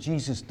because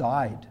Jesus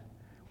died,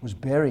 was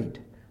buried,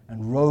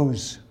 and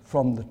rose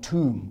from the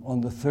tomb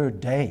on the third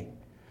day.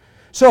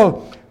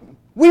 So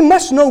we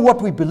must know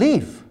what we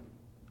believe.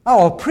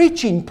 Our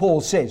preaching,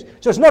 Paul says.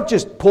 So it's not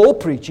just Paul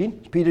preaching,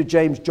 it's Peter,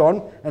 James,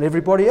 John, and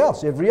everybody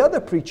else, every other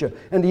preacher,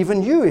 and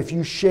even you, if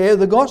you share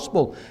the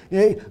gospel.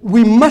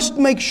 We must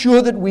make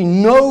sure that we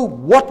know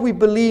what we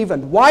believe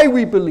and why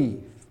we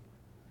believe.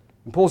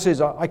 And Paul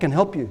says, I can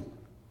help you.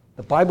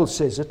 The Bible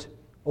says it,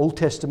 Old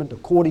Testament,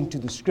 according to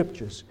the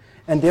Scriptures.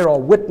 And there are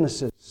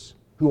witnesses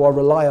who are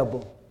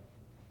reliable.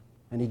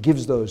 And he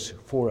gives those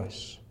for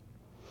us.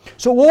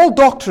 So all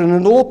doctrine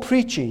and all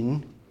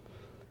preaching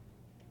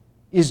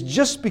is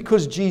just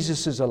because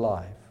Jesus is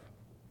alive.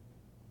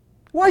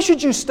 Why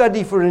should you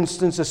study, for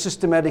instance, a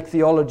systematic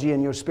theology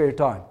in your spare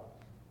time?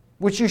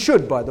 Which you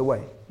should, by the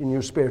way, in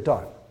your spare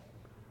time.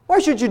 Why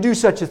should you do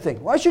such a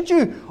thing? Why should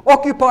you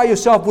occupy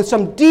yourself with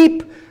some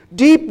deep,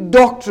 deep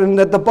doctrine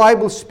that the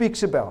Bible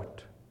speaks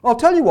about? I'll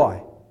tell you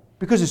why.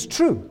 Because it's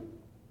true.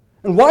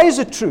 And why is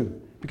it true?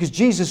 Because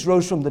Jesus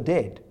rose from the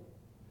dead.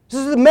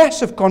 This is the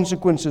massive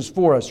consequences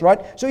for us,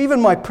 right? So even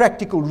my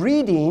practical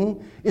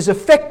reading is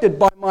affected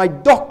by my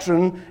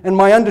doctrine and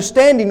my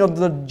understanding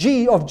of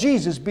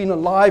Jesus being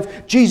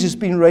alive, Jesus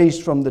being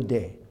raised from the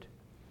dead.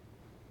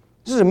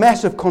 This is a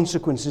massive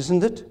consequence,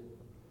 isn't it?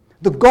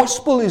 The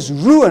gospel is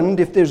ruined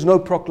if there's no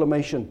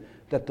proclamation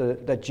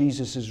that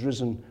Jesus is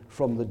risen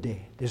from the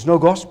dead. There's no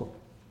gospel.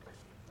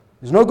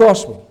 There's no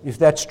gospel if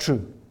that's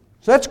true.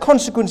 So that's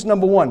consequence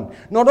number one.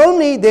 Not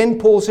only then,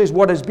 Paul says,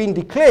 what has been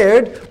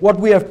declared, what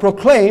we have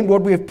proclaimed,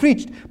 what we have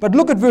preached, but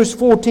look at verse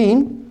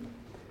 14.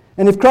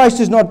 And if Christ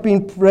has not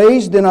been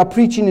praised, then our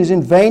preaching is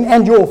in vain,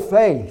 and your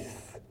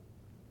faith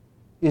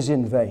is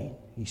in vain,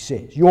 he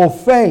says. Your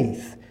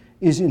faith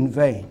is in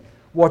vain.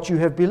 What you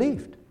have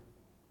believed,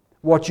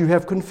 what you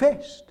have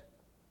confessed,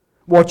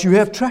 what you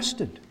have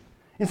trusted.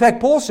 In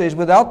fact, Paul says,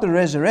 without the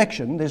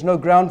resurrection, there's no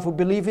ground for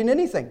believing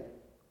anything.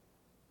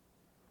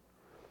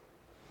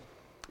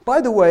 By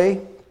the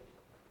way,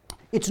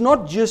 it's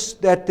not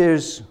just that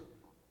there's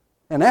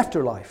an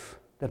afterlife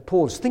that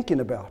Paul's thinking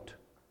about.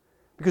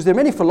 Because there are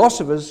many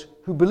philosophers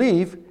who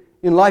believe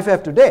in life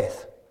after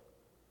death.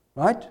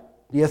 Right?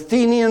 The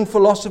Athenian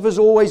philosophers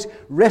always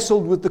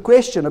wrestled with the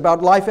question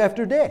about life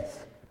after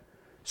death.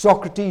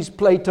 Socrates,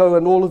 Plato,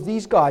 and all of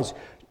these guys.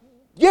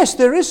 Yes,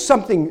 there is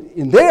something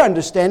in their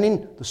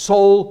understanding, the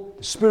soul,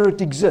 the spirit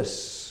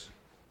exists.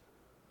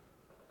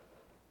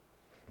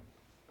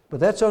 But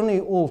that's only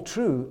all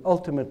true,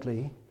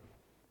 ultimately,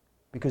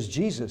 because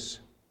Jesus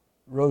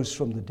rose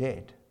from the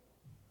dead.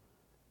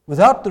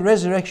 Without the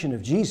resurrection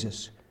of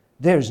Jesus,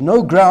 there is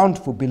no ground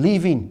for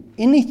believing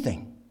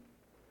anything.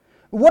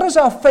 What does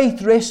our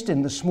faith rest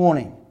in this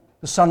morning?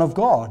 The Son of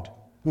God,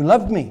 who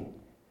loved me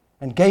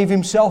and gave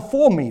himself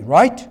for me,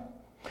 right?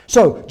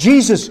 So,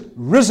 Jesus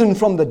risen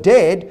from the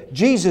dead,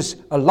 Jesus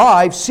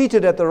alive,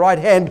 seated at the right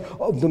hand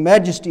of the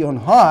Majesty on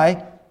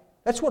high,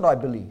 that's what I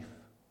believe.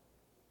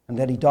 And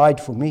that he died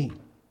for me.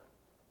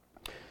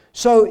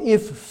 So,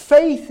 if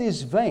faith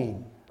is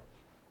vain,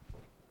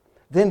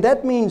 then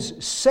that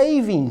means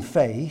saving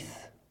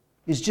faith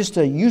is just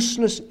a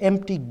useless,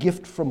 empty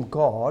gift from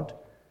God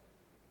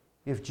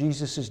if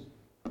Jesus is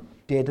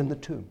dead in the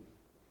tomb.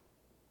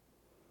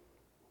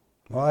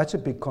 Well, that's a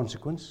big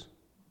consequence.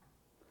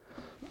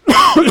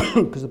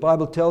 Because the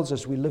Bible tells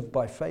us we live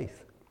by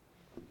faith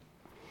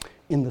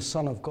in the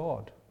Son of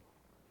God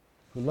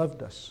who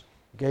loved us,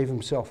 gave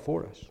himself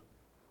for us.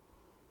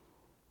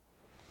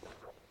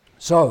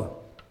 So,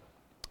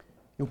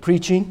 your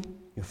preaching,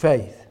 your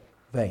faith,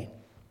 vain.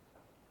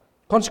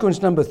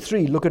 Consequence number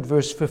 3, look at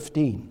verse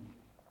 15.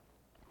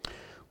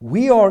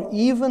 We are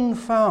even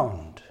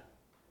found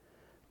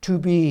to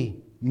be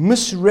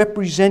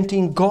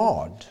misrepresenting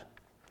God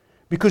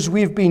because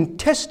we've been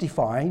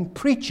testifying,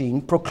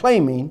 preaching,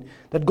 proclaiming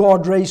that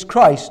God raised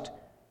Christ,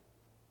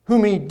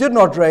 whom he did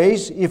not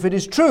raise, if it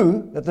is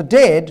true that the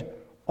dead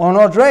are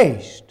not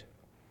raised.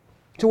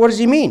 So what does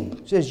he mean?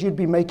 He says you'd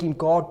be making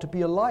God to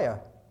be a liar.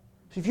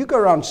 So if you go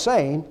around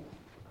saying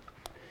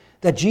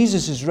that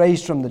Jesus is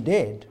raised from the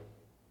dead,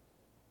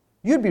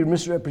 you'd be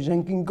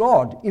misrepresenting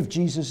God if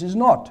Jesus is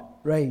not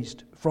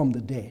raised from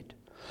the dead.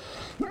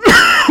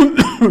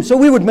 So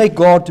we would make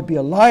God to be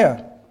a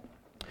liar,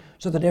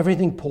 so that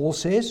everything Paul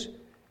says,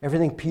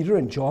 everything Peter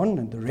and John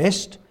and the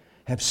rest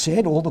have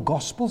said, all the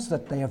Gospels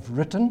that they have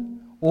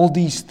written, all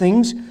these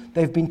things,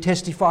 they've been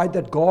testified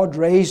that God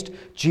raised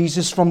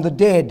Jesus from the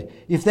dead.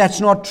 If that's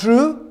not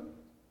true,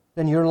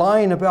 then you're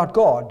lying about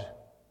God,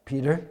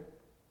 Peter,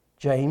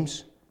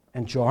 James,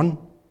 and John.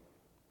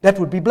 That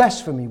would be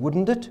blasphemy,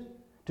 wouldn't it?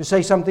 To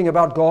say something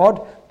about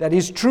God that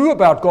is true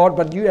about God,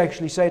 but you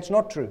actually say it's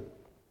not true.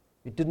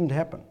 It didn't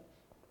happen.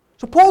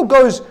 So Paul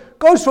goes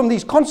from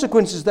these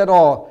consequences that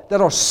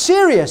are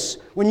serious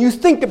when you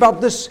think about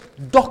this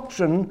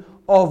doctrine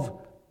of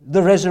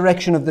the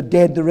resurrection of the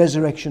dead, the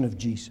resurrection of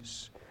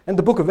Jesus. And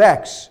the book of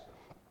Acts,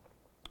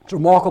 it's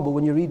remarkable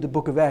when you read the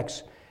book of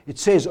Acts. It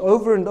says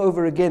over and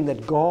over again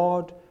that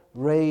God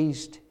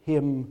raised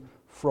him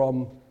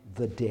from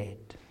the dead.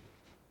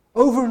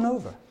 Over and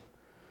over.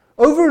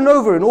 Over and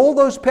over in all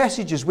those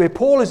passages where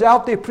Paul is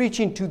out there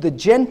preaching to the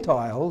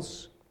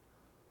Gentiles,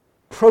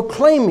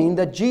 proclaiming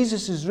that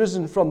Jesus is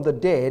risen from the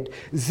dead,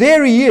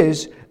 there he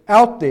is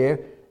out there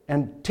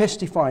and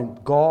testifying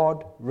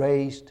God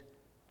raised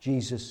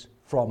Jesus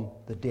from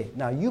the dead.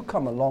 Now you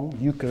come along,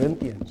 you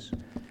Corinthians,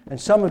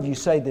 and some of you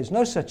say there's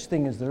no such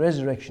thing as the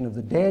resurrection of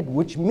the dead,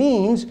 which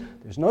means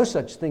there's no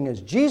such thing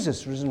as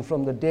Jesus risen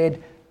from the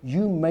dead.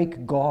 You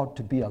make God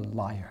to be a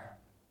liar.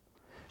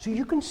 So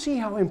you can see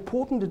how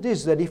important it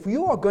is that if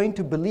you are going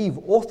to believe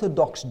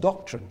orthodox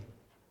doctrine,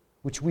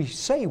 which we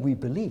say we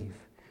believe,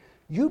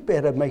 you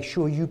better make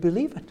sure you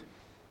believe it.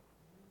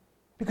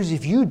 Because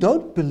if you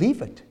don't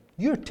believe it,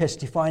 you're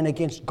testifying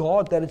against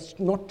God that it's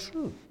not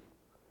true.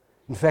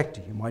 In fact,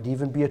 you might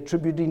even be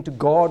attributing to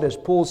God, as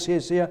Paul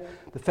says here,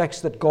 the facts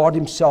that God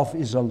himself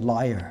is a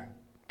liar.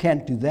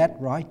 Can't do that,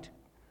 right?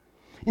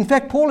 In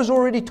fact, Paul has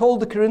already told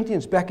the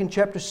Corinthians back in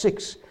chapter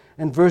 6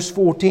 and verse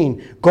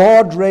 14,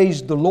 God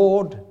raised the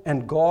Lord,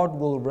 and God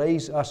will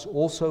raise us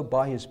also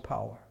by his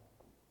power.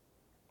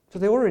 So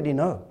they already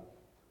know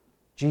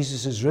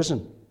Jesus is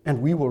risen,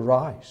 and we will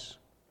rise.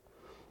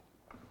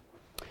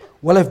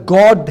 Well, if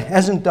God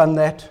hasn't done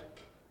that,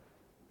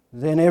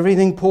 then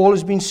everything Paul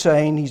has been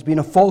saying, he's been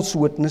a false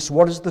witness.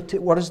 What is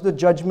the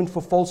judgment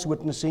for false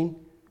witnessing?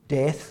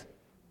 Death,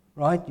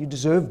 right? You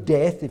deserve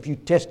death if you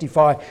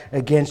testify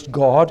against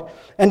God.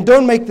 And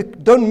don't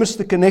miss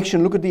the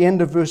connection. Look at the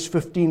end of verse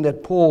 15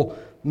 that Paul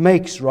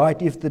makes,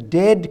 right? If the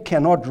dead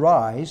cannot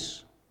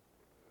rise,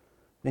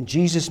 then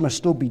Jesus must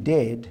still be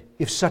dead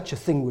if such a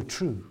thing were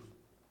true.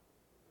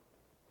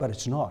 But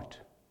it's not.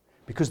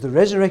 Because the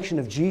resurrection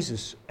of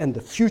Jesus and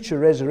the future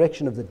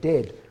resurrection of the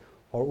dead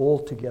are all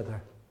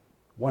together.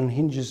 One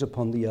hinges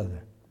upon the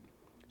other.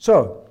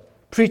 So,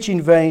 preaching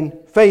vain,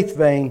 faith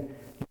vain,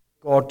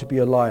 God to be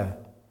a liar.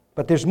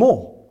 But there's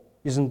more,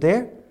 isn't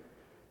there?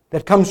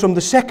 That comes from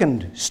the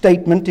second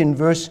statement in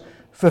verse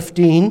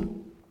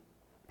 15,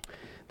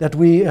 that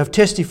we have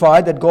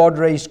testified that God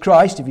raised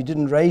Christ if he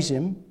didn't raise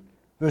him.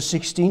 Verse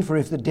 16, for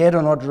if the dead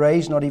are not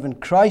raised, not even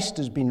Christ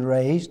has been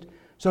raised.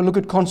 So look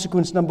at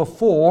consequence number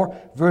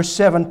 4, verse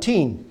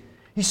 17.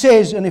 He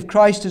says, and if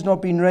Christ has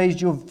not been raised,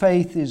 your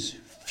faith is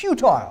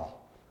futile.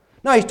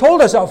 Now, he's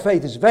told us our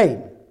faith is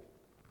vain.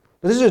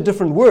 But this is a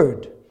different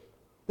word.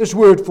 This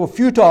word for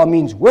futile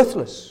means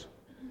worthless,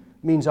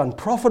 means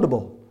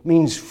unprofitable,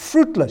 means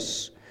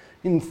fruitless.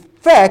 In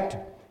fact,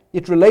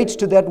 it relates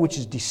to that which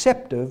is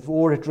deceptive,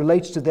 or it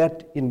relates to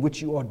that in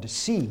which you are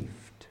deceived.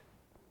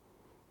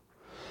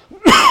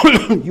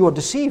 You are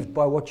deceived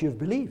by what you have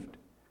believed.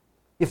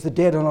 if the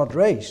dead are not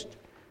raised,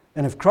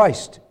 and if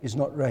Christ is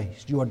not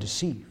raised, you are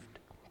deceived.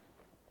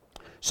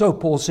 So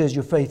Paul says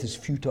your faith is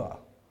futile.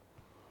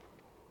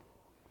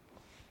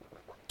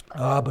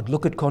 But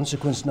look at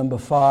consequence number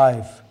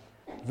 5,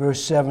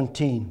 verse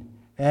 17.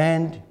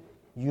 And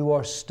you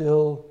are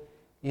still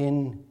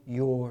in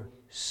your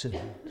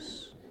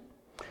sins.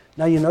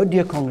 Now, you know,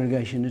 dear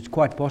congregation, it's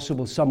quite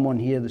possible someone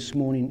here this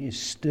morning is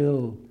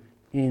still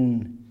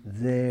in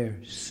their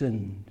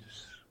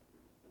sins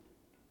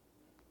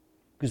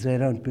because they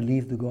don't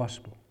believe the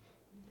gospel,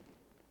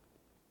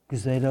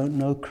 because they don't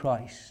know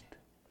Christ,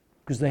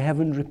 because they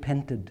haven't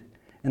repented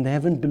and they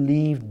haven't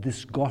believed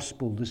this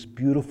gospel, this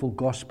beautiful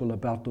gospel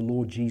about the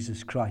Lord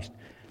Jesus Christ.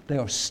 They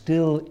are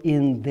still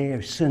in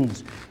their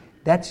sins.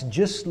 That's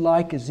just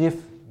like as if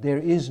there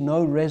is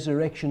no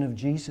resurrection of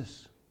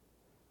Jesus.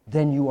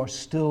 Then you are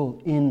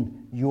still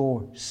in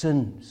your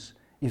sins,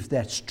 if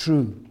that's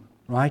true,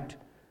 right?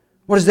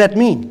 What does that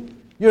mean?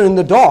 You're in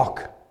the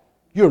dark.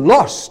 You're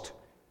lost.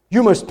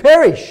 You must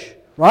perish,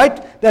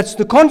 right? That's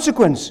the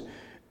consequence.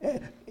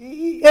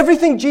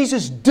 Everything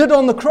Jesus did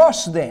on the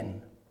cross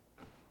then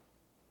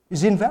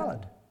is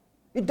invalid.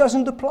 It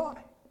doesn't apply.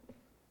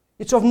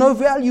 It's of no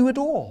value at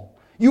all.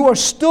 You are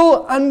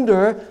still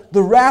under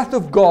the wrath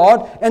of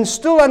God and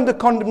still under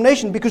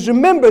condemnation, because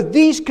remember,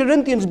 these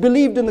Corinthians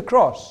believed in the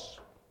cross.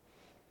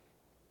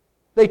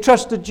 They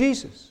trusted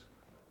Jesus.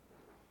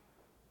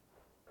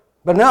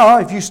 But now,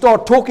 if you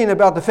start talking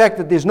about the fact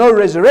that there's no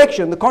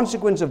resurrection, the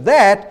consequence of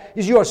that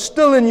is you are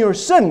still in your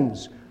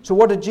sins. So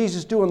what did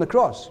Jesus do on the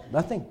cross?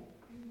 Nothing.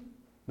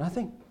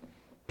 Nothing.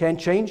 Can't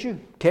change you.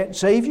 Can't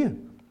save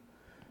you.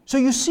 So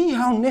you see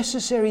how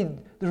necessary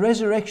the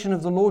resurrection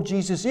of the Lord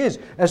Jesus is.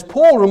 As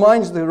Paul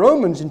reminds the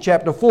Romans in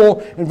chapter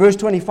 4 and verse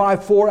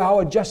 25, for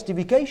our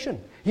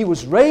justification. He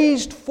was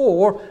raised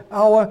for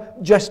our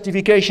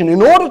justification.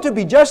 In order to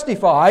be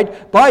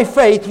justified by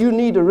faith, you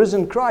need a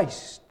risen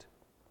Christ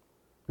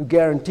who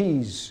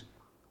guarantees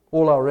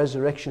all our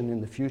resurrection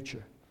in the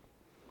future.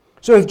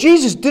 So if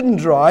Jesus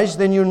didn't rise,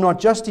 then you're not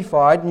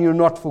justified and you're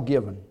not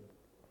forgiven.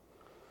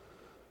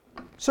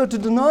 So to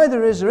deny the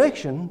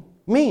resurrection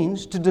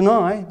means to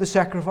deny the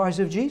sacrifice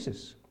of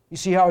Jesus. You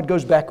see how it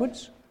goes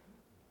backwards?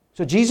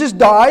 So Jesus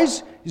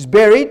dies, is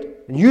buried,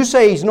 and you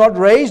say he's not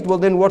raised. Well,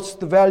 then what's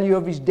the value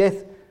of his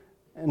death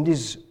and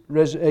his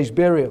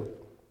burial?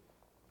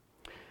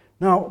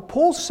 Now,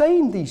 Paul's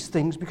saying these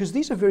things because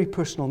these are very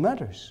personal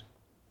matters.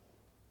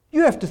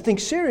 You have to think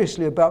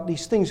seriously about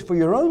these things for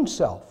your own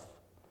self,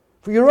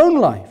 for your own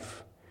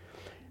life.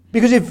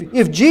 Because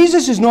if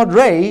Jesus is not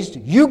raised,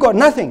 you got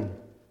nothing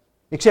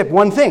except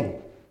one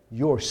thing.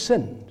 Your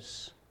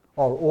sins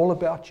are all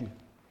about you.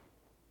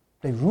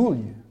 They rule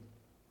you.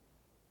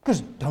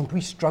 Because don't we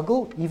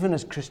struggle, even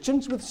as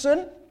Christians, with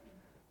sin?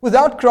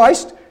 Without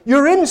Christ,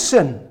 you're in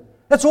sin.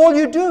 That's all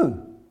you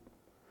do.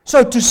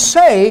 So to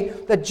say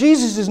that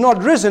Jesus is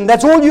not risen,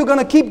 that's all you're going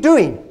to keep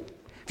doing.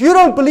 If you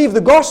don't believe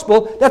the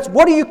gospel,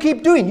 what do you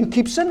keep doing? You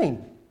keep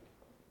sinning.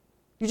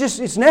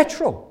 It's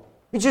natural.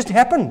 It just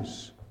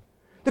happens.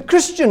 The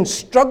Christian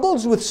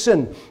struggles with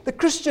sin. The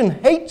Christian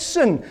hates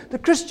sin. The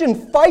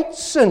Christian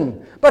fights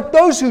sin. But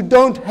those who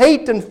don't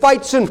hate and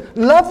fight sin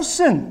love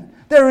sin.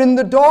 They're in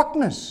the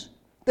darkness.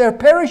 They're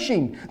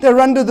perishing. They're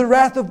under the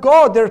wrath of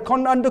God. They're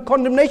under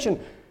condemnation.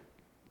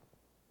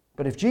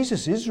 But if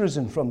Jesus is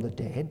risen from the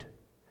dead,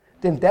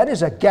 then that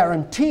is a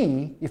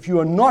guarantee, if you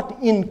are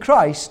not in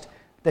Christ,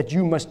 that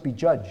you must be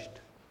judged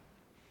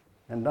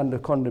and under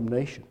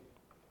condemnation.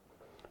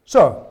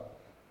 So,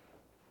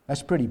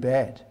 that's pretty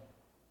bad.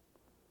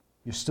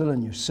 You're still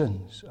in your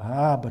sins.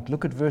 But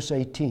look at verse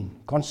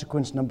 18.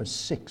 Consequence number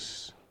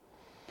 6.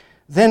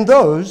 Then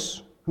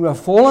those who have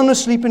fallen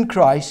asleep in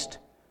Christ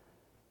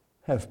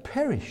have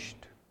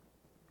perished.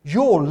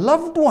 Your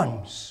loved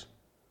ones.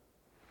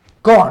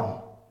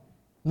 Gone.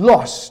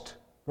 Lost.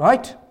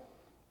 Right?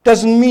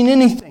 Doesn't mean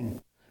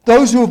anything.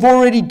 Those who have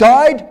already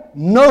died,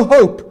 no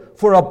hope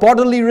for a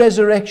bodily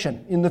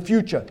resurrection in the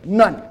future.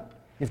 None.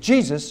 If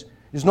Jesus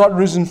is not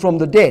risen from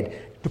the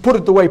dead. To put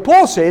it the way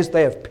Paul says,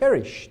 they have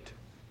perished.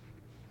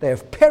 They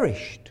have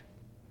perished.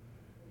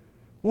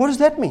 What does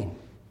that mean?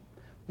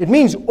 It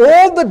means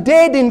all the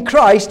dead in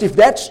Christ, if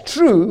that's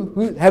true,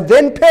 who have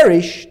then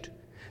perished,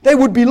 they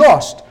would be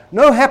lost.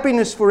 No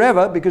happiness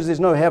forever, because there's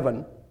no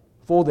heaven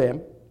for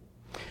them.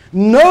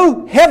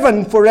 No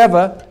heaven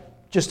forever,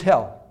 just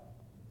hell.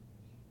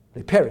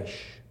 They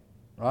perish,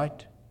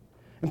 right?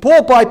 And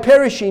Paul, by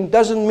perishing,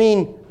 doesn't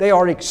mean they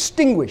are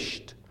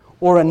extinguished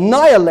or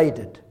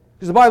annihilated,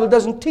 because the Bible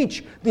doesn't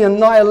teach the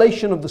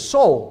annihilation of the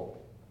soul.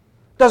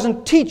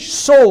 Doesn't teach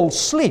soul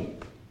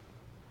sleep.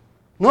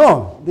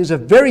 No, there's a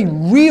very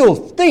real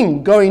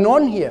thing going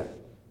on here.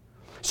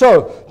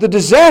 So, the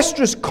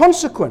disastrous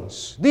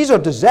consequence, these are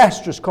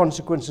disastrous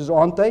consequences,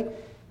 aren't they?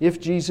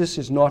 If Jesus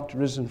is not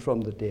risen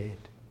from the dead.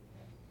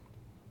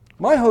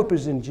 My hope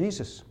is in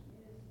Jesus,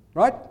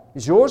 right?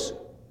 Is yours?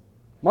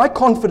 My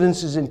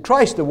confidence is in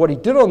Christ, that what He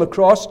did on the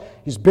cross,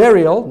 His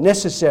burial,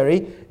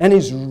 necessary, and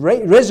His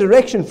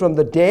resurrection from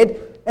the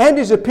dead, and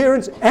His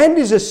appearance and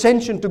His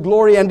ascension to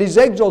glory and His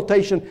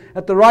exaltation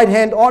at the right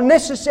hand are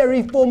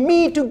necessary for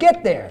me to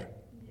get there,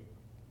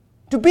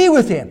 to be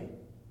with Him.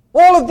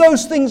 All of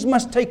those things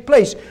must take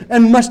place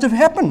and must have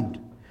happened.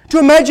 To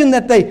imagine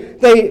that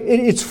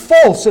it's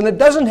false and it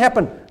doesn't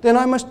happen, then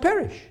I must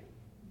perish.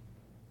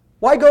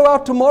 Why go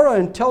out tomorrow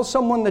and tell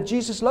someone that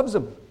Jesus loves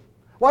them?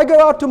 Why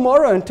go out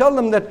tomorrow and tell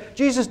them that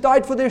Jesus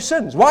died for their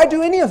sins? Why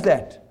do any of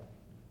that?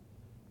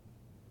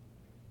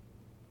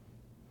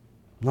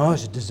 No,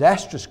 there's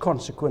disastrous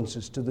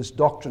consequences to this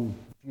doctrine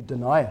if you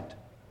deny it.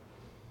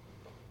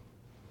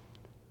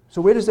 So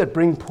where does that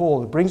bring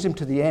Paul? It brings him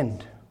to the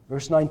end.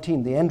 Verse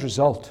 19, the end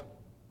result.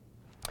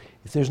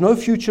 If there's no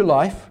future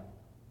life,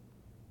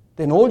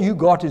 then all you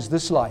got is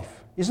this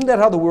life. Isn't that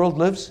how the world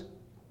lives?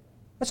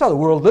 That's how the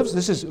world lives.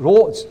 This is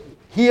all. It's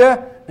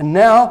here and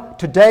now,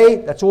 today,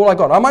 that's all I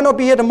got. I might not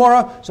be here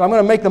tomorrow, so I'm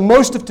going to make the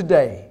most of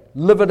today.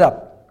 Live it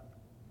up.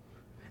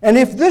 And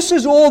if this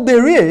is all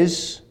there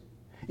is,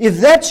 if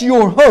that's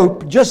your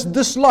hope, just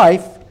this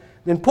life,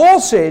 then Paul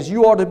says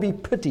you ought to be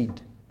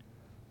pitied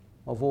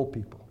of all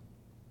people.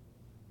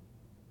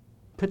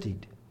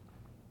 Pitied.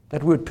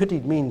 That word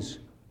pitied means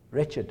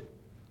wretched.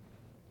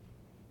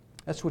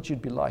 That's what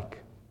you'd be like.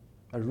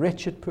 A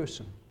wretched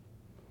person.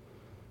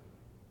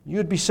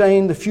 You'd be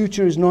saying the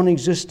future is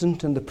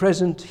non-existent and the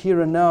present,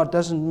 here and now,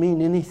 doesn't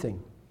mean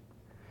anything.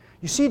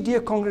 You see, dear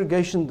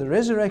congregation, the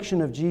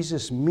resurrection of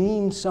Jesus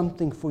means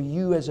something for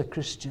you as a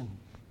Christian.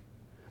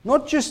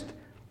 Not just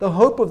the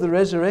hope of the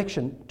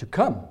resurrection to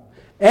come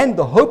and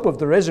the hope of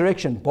the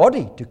resurrection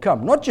body to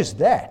come. Not just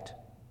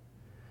that.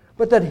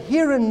 But that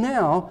here and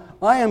now,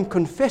 I am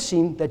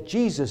confessing that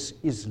Jesus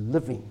is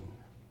living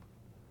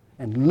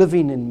and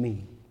living in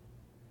me.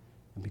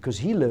 And because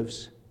He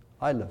lives,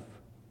 I live.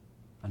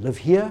 I live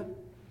here,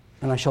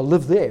 and I shall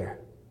live there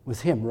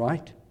with Him,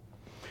 right?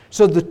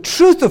 So the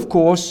truth, of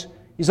course,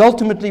 is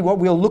ultimately what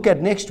we'll look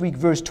at next week,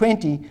 verse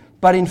 20.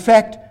 But in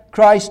fact,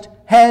 Christ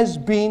has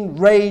been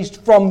raised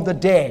from the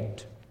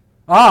dead.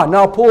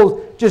 Now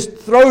Paul just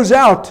throws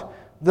out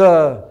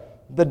the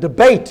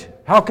debate.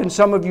 How can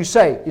some of you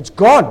say, it's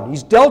gone,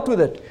 He's dealt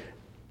with it?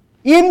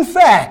 In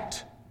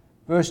fact,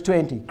 verse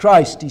 20,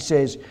 Christ, he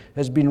says,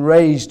 has been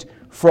raised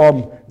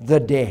from the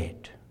dead.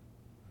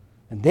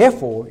 And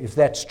therefore, if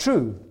that's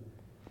true,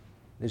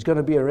 there's going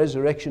to be a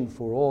resurrection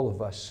for all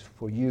of us,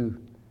 for you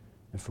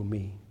and for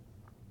me.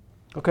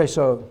 Okay,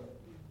 so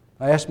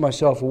I asked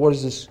myself, well, what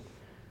is this?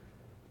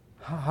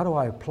 How do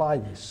I apply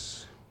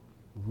this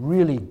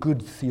really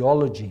good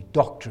theology,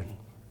 doctrine,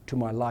 to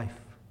my life?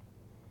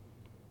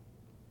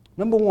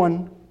 Number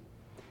one,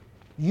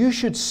 you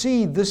should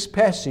see this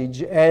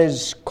passage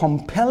as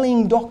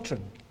compelling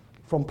doctrine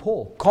from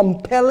Paul.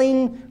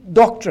 Compelling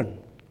doctrine.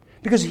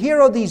 Because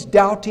here are these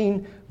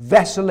doubting,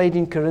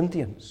 vacillating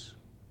Corinthians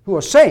who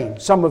are saying,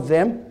 some of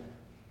them,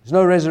 there's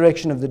no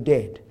resurrection of the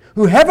dead,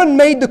 who haven't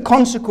made the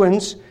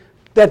consequence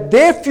that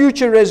their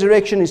future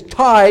resurrection is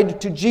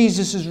tied to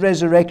Jesus'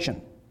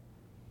 resurrection.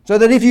 So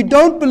that if you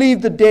don't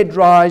believe the dead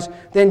rise,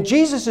 then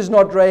Jesus is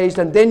not raised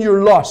and then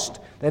you're lost.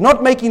 They're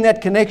not making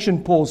that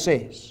connection, Paul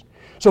says.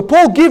 So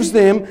Paul gives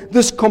them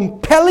this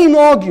compelling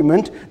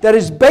argument that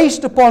is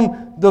based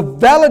upon the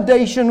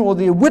validation or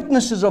the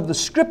witnesses of the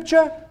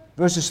Scripture,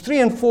 verses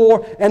 3 and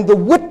 4, and the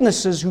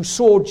witnesses who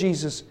saw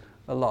Jesus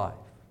alive,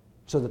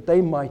 so that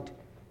they might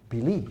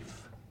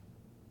believe.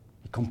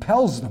 He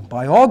compels them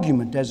by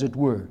argument, as it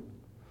were.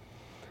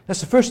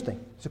 That's the first thing.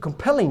 It's a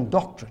compelling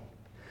doctrine.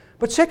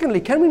 But secondly,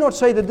 can we not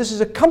say that this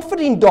is a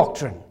comforting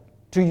doctrine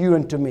to you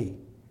and to me?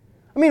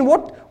 I mean,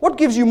 what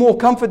gives you more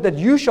comfort that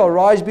you shall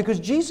rise because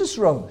Jesus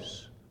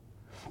rose?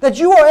 That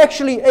you are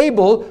actually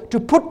able to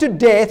put to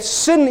death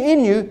sin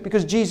in you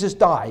because Jesus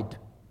died.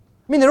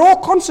 I mean, there are all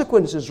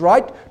consequences,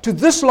 right, to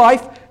this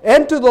life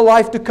and to the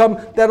life to come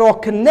that are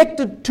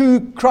connected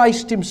to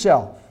Christ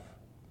Himself.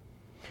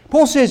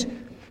 Paul says,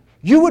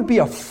 you would be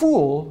a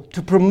fool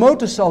to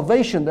promote a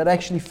salvation that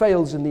actually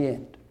fails in the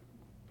end.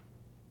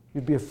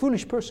 You'd be a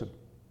foolish person,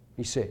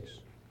 he says.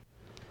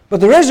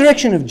 But the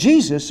resurrection of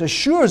Jesus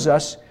assures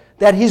us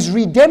that His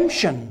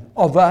redemption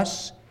of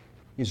us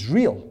is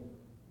real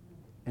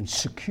and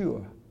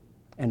secure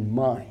and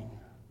mine.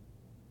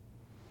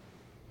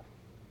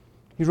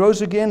 He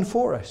rose again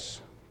for us.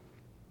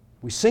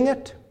 We sing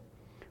it,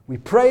 we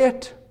pray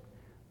it,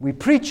 we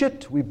preach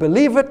it, we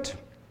believe it,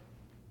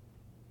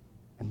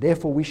 and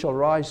therefore we shall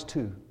rise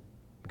too,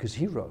 because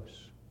He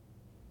rose.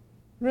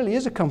 It really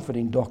is a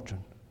comforting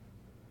doctrine.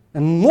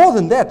 And more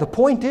than that, the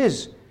point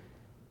is,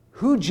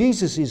 who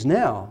Jesus is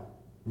now,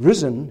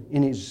 risen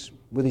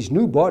with His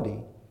new body,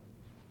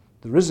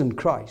 the risen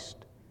Christ,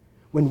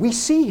 when we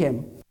see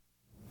Him,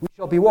 we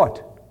shall be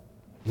what?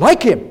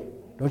 Like Him.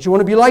 Don't you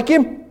want to be like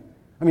Him?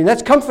 I mean,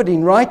 that's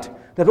comforting, right?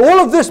 That all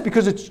of this,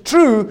 because it's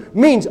true,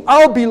 means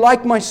I'll be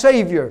like my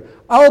Savior.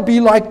 I'll be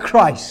like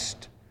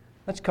Christ.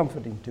 That's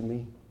comforting to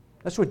me.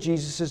 That's what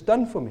Jesus has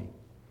done for me.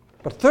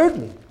 But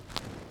thirdly,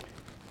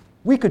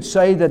 we could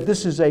say that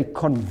this is a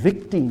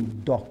convicting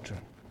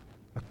doctrine.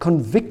 A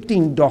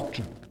convicting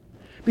doctrine.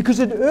 Because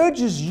it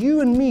urges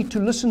you and me to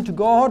listen to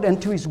God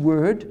and to His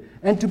Word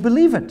and to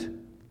believe it.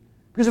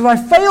 Because if I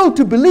fail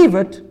to believe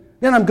it,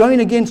 then I'm going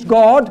against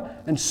God,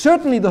 and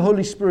certainly the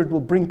Holy Spirit will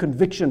bring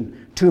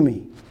conviction to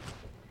me.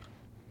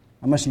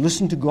 I must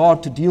listen to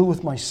God to deal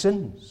with my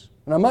sins.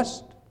 And I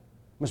must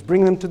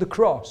bring them to the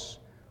cross.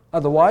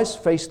 Otherwise,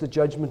 face the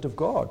judgment of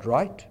God,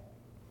 right?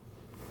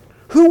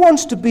 Who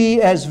wants to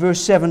be, as verse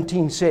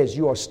 17 says,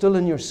 you are still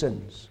in your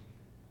sins?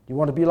 Do you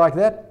want to be like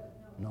that?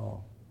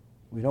 No,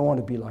 we don't want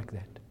to be like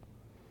that.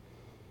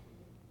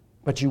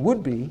 But you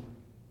would be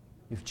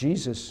if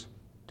Jesus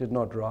did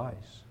not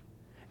rise.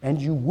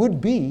 And you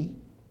would be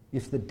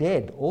if the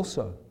dead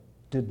also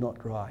did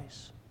not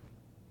rise.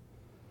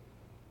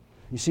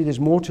 You see, there's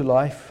more to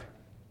life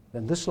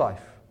than this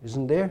life,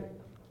 isn't there?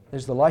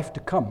 There's the life to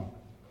come.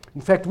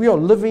 In fact, we are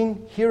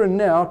living here and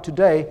now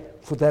today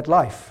for that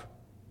life.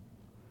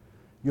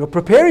 You're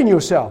preparing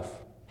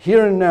yourself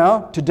here and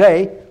now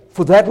today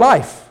for that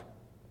life.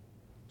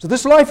 So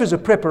this life is a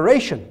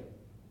preparation.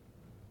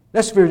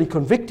 That's very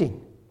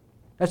convicting.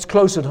 That's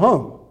close at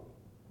home.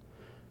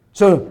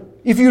 So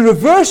if you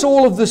reverse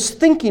all of this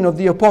thinking of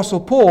the Apostle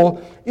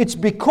Paul, it's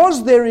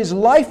because there is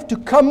life to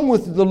come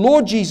with the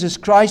Lord Jesus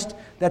Christ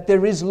that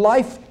there is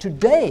life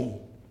today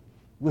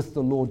with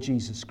the Lord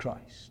Jesus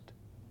Christ.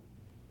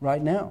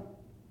 Right now.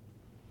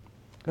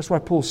 That's why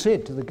Paul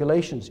said to the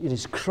Galatians, it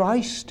is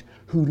Christ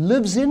who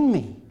lives in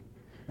me.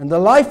 And the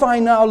life I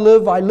now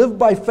live, I live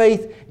by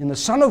faith in the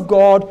Son of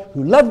God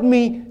who loved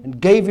me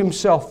and gave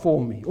Himself for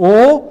me.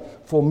 Or,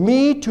 for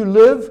me to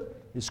live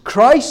is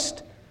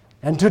Christ,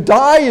 and to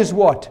die is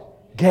what?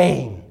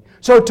 Gain.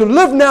 So to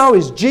live now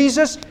is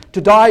Jesus,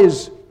 to die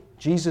is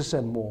Jesus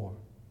and more.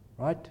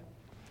 Right?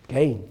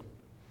 Gain.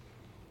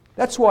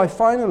 That's why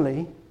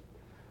finally,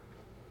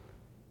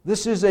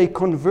 this is a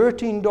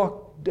converting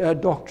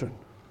doctrine.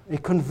 A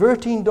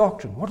converting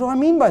doctrine. What do I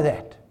mean by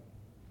that?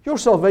 Your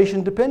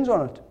salvation depends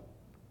on it.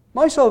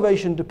 My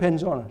salvation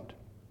depends on it.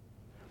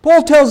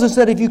 Paul tells us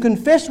that if you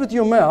confess with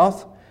your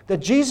mouth that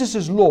Jesus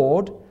is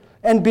Lord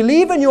and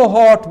believe in your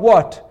heart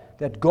what?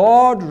 That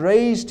God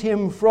raised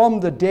Him from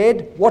the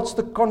dead. What's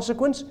the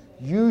consequence?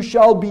 You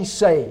shall be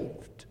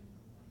saved.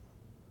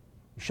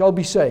 You shall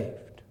be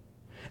saved.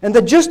 And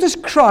that just as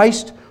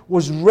Christ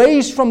was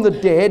raised from the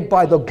dead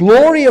by the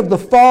glory of the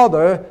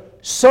Father,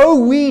 so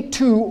we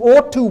too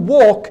ought to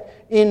walk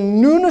in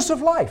newness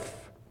of life.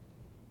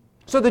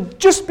 So that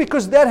just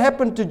because that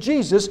happened to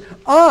Jesus,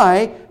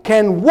 I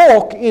can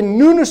walk in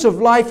newness of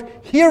life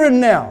here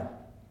and now.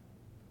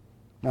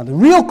 Now the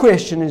real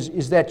question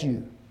is that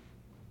you?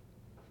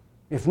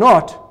 If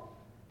not,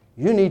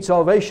 you need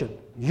salvation.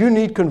 You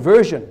need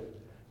conversion.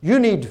 You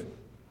need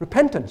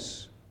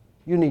repentance.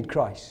 You need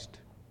Christ.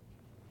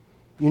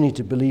 You need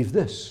to believe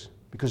this.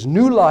 Because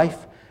new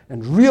life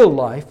and real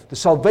life, the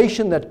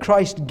salvation that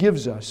Christ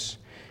gives us,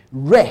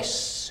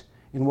 rests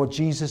in what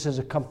Jesus has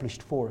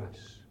accomplished for us.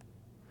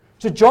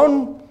 So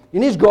John,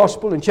 in his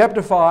Gospel, in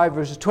chapter 5,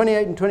 verses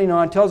 28 and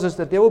 29, tells us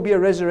that there will be a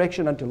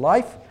resurrection unto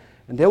life,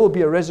 and there will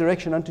be a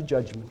resurrection unto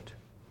judgment.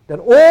 That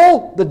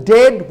all the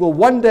dead will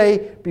one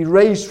day be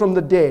raised from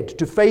the dead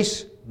to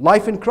face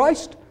life in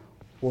Christ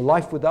or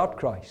life without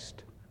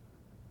Christ.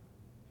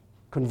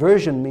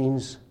 Conversion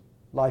means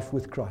life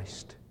with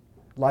Christ,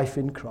 life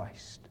in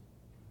Christ.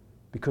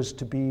 Because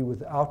to be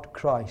without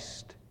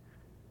Christ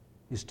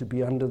is to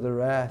be under the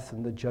wrath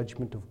and the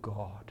judgment of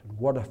God. And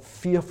what a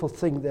fearful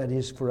thing that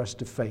is for us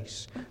to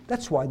face.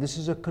 That's why this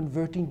is a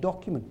converting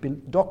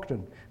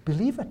doctrine.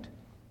 Believe it.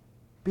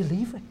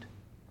 Believe it.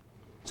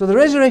 So the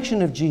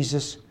resurrection of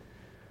Jesus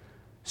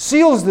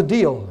seals the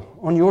deal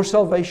on your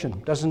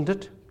salvation, doesn't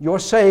it? You're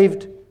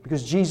saved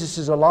because Jesus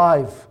is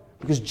alive,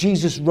 because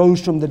Jesus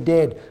rose from the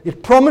dead.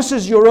 It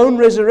promises your own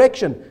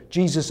resurrection.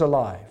 Jesus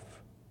alive.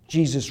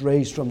 Jesus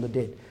raised from the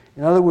dead.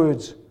 In other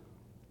words,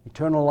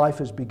 eternal life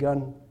has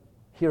begun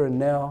here and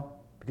now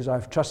because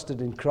I've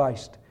trusted in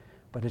Christ.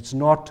 But it's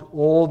not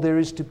all there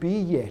is to be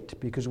yet,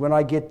 because when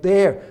I get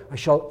there, I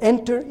shall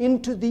enter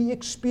into the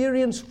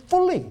experience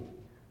fully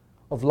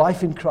of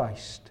life in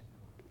Christ.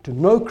 To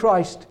know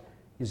Christ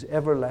is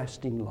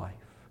everlasting life.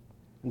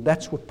 And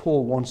that's what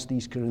Paul wants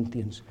these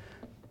Corinthians.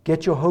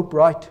 Get your hope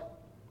right.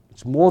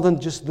 It's more than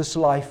just this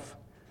life.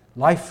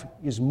 Life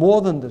is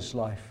more than this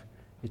life.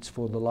 It's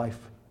for the life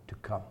to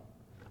come.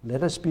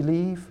 Let us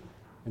believe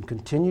and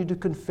continue to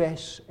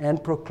confess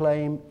and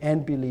proclaim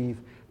and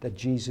believe that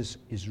Jesus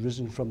is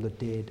risen from the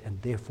dead, and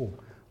therefore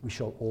we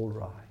shall all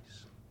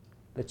rise.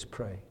 Let's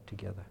pray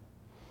together.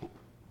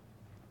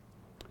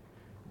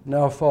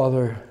 Now,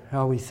 Father,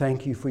 how we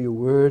thank you for your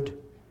word.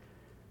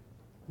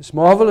 This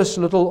marvelous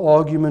little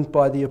argument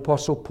by the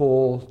Apostle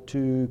Paul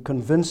to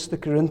convince the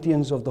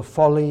Corinthians of the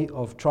folly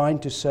of trying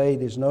to say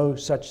there's no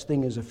such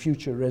thing as a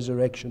future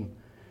resurrection.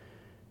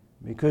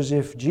 Because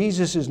if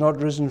Jesus is not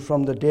risen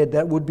from the dead,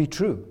 that would be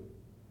true.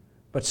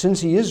 But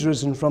since he is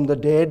risen from the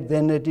dead,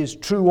 then it is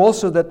true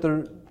also that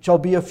there shall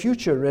be a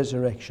future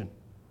resurrection.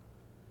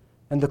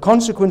 And the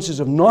consequences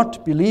of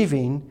not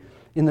believing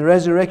in the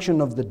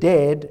resurrection of the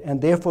dead, and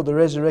therefore the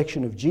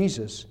resurrection of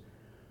Jesus,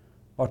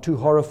 are too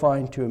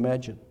horrifying to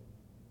imagine.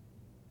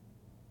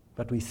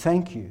 But we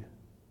thank you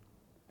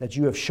that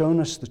you have shown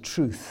us the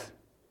truth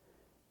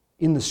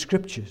in the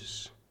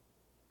Scriptures,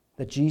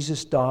 that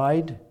Jesus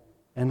died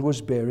and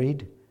was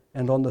buried,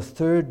 and on the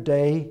third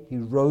day he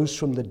rose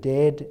from the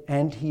dead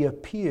and he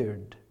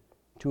appeared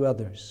to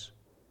others.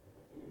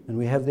 And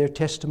we have their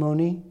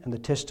testimony and the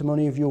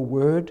testimony of your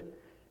word,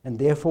 and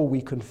therefore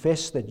we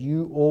confess that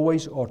you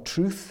always are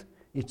truth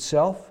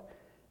itself,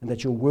 and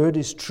that your word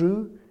is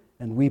true,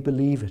 and we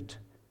believe it.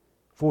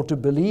 For to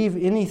believe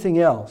anything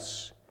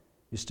else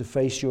is to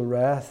face your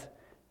wrath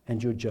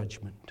and your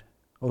judgment.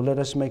 Oh, let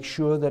us make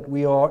sure that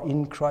we are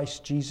in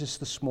Christ Jesus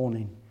this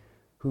morning,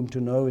 whom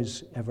to know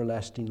is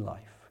everlasting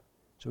life.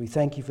 So we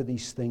thank you for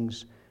these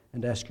things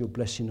and ask your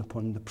blessing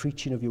upon the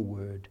preaching of your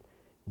word.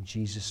 In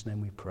Jesus'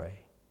 name we pray.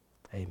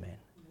 Amen.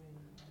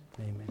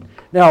 Amen.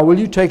 Now, will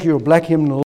you take your black hymnal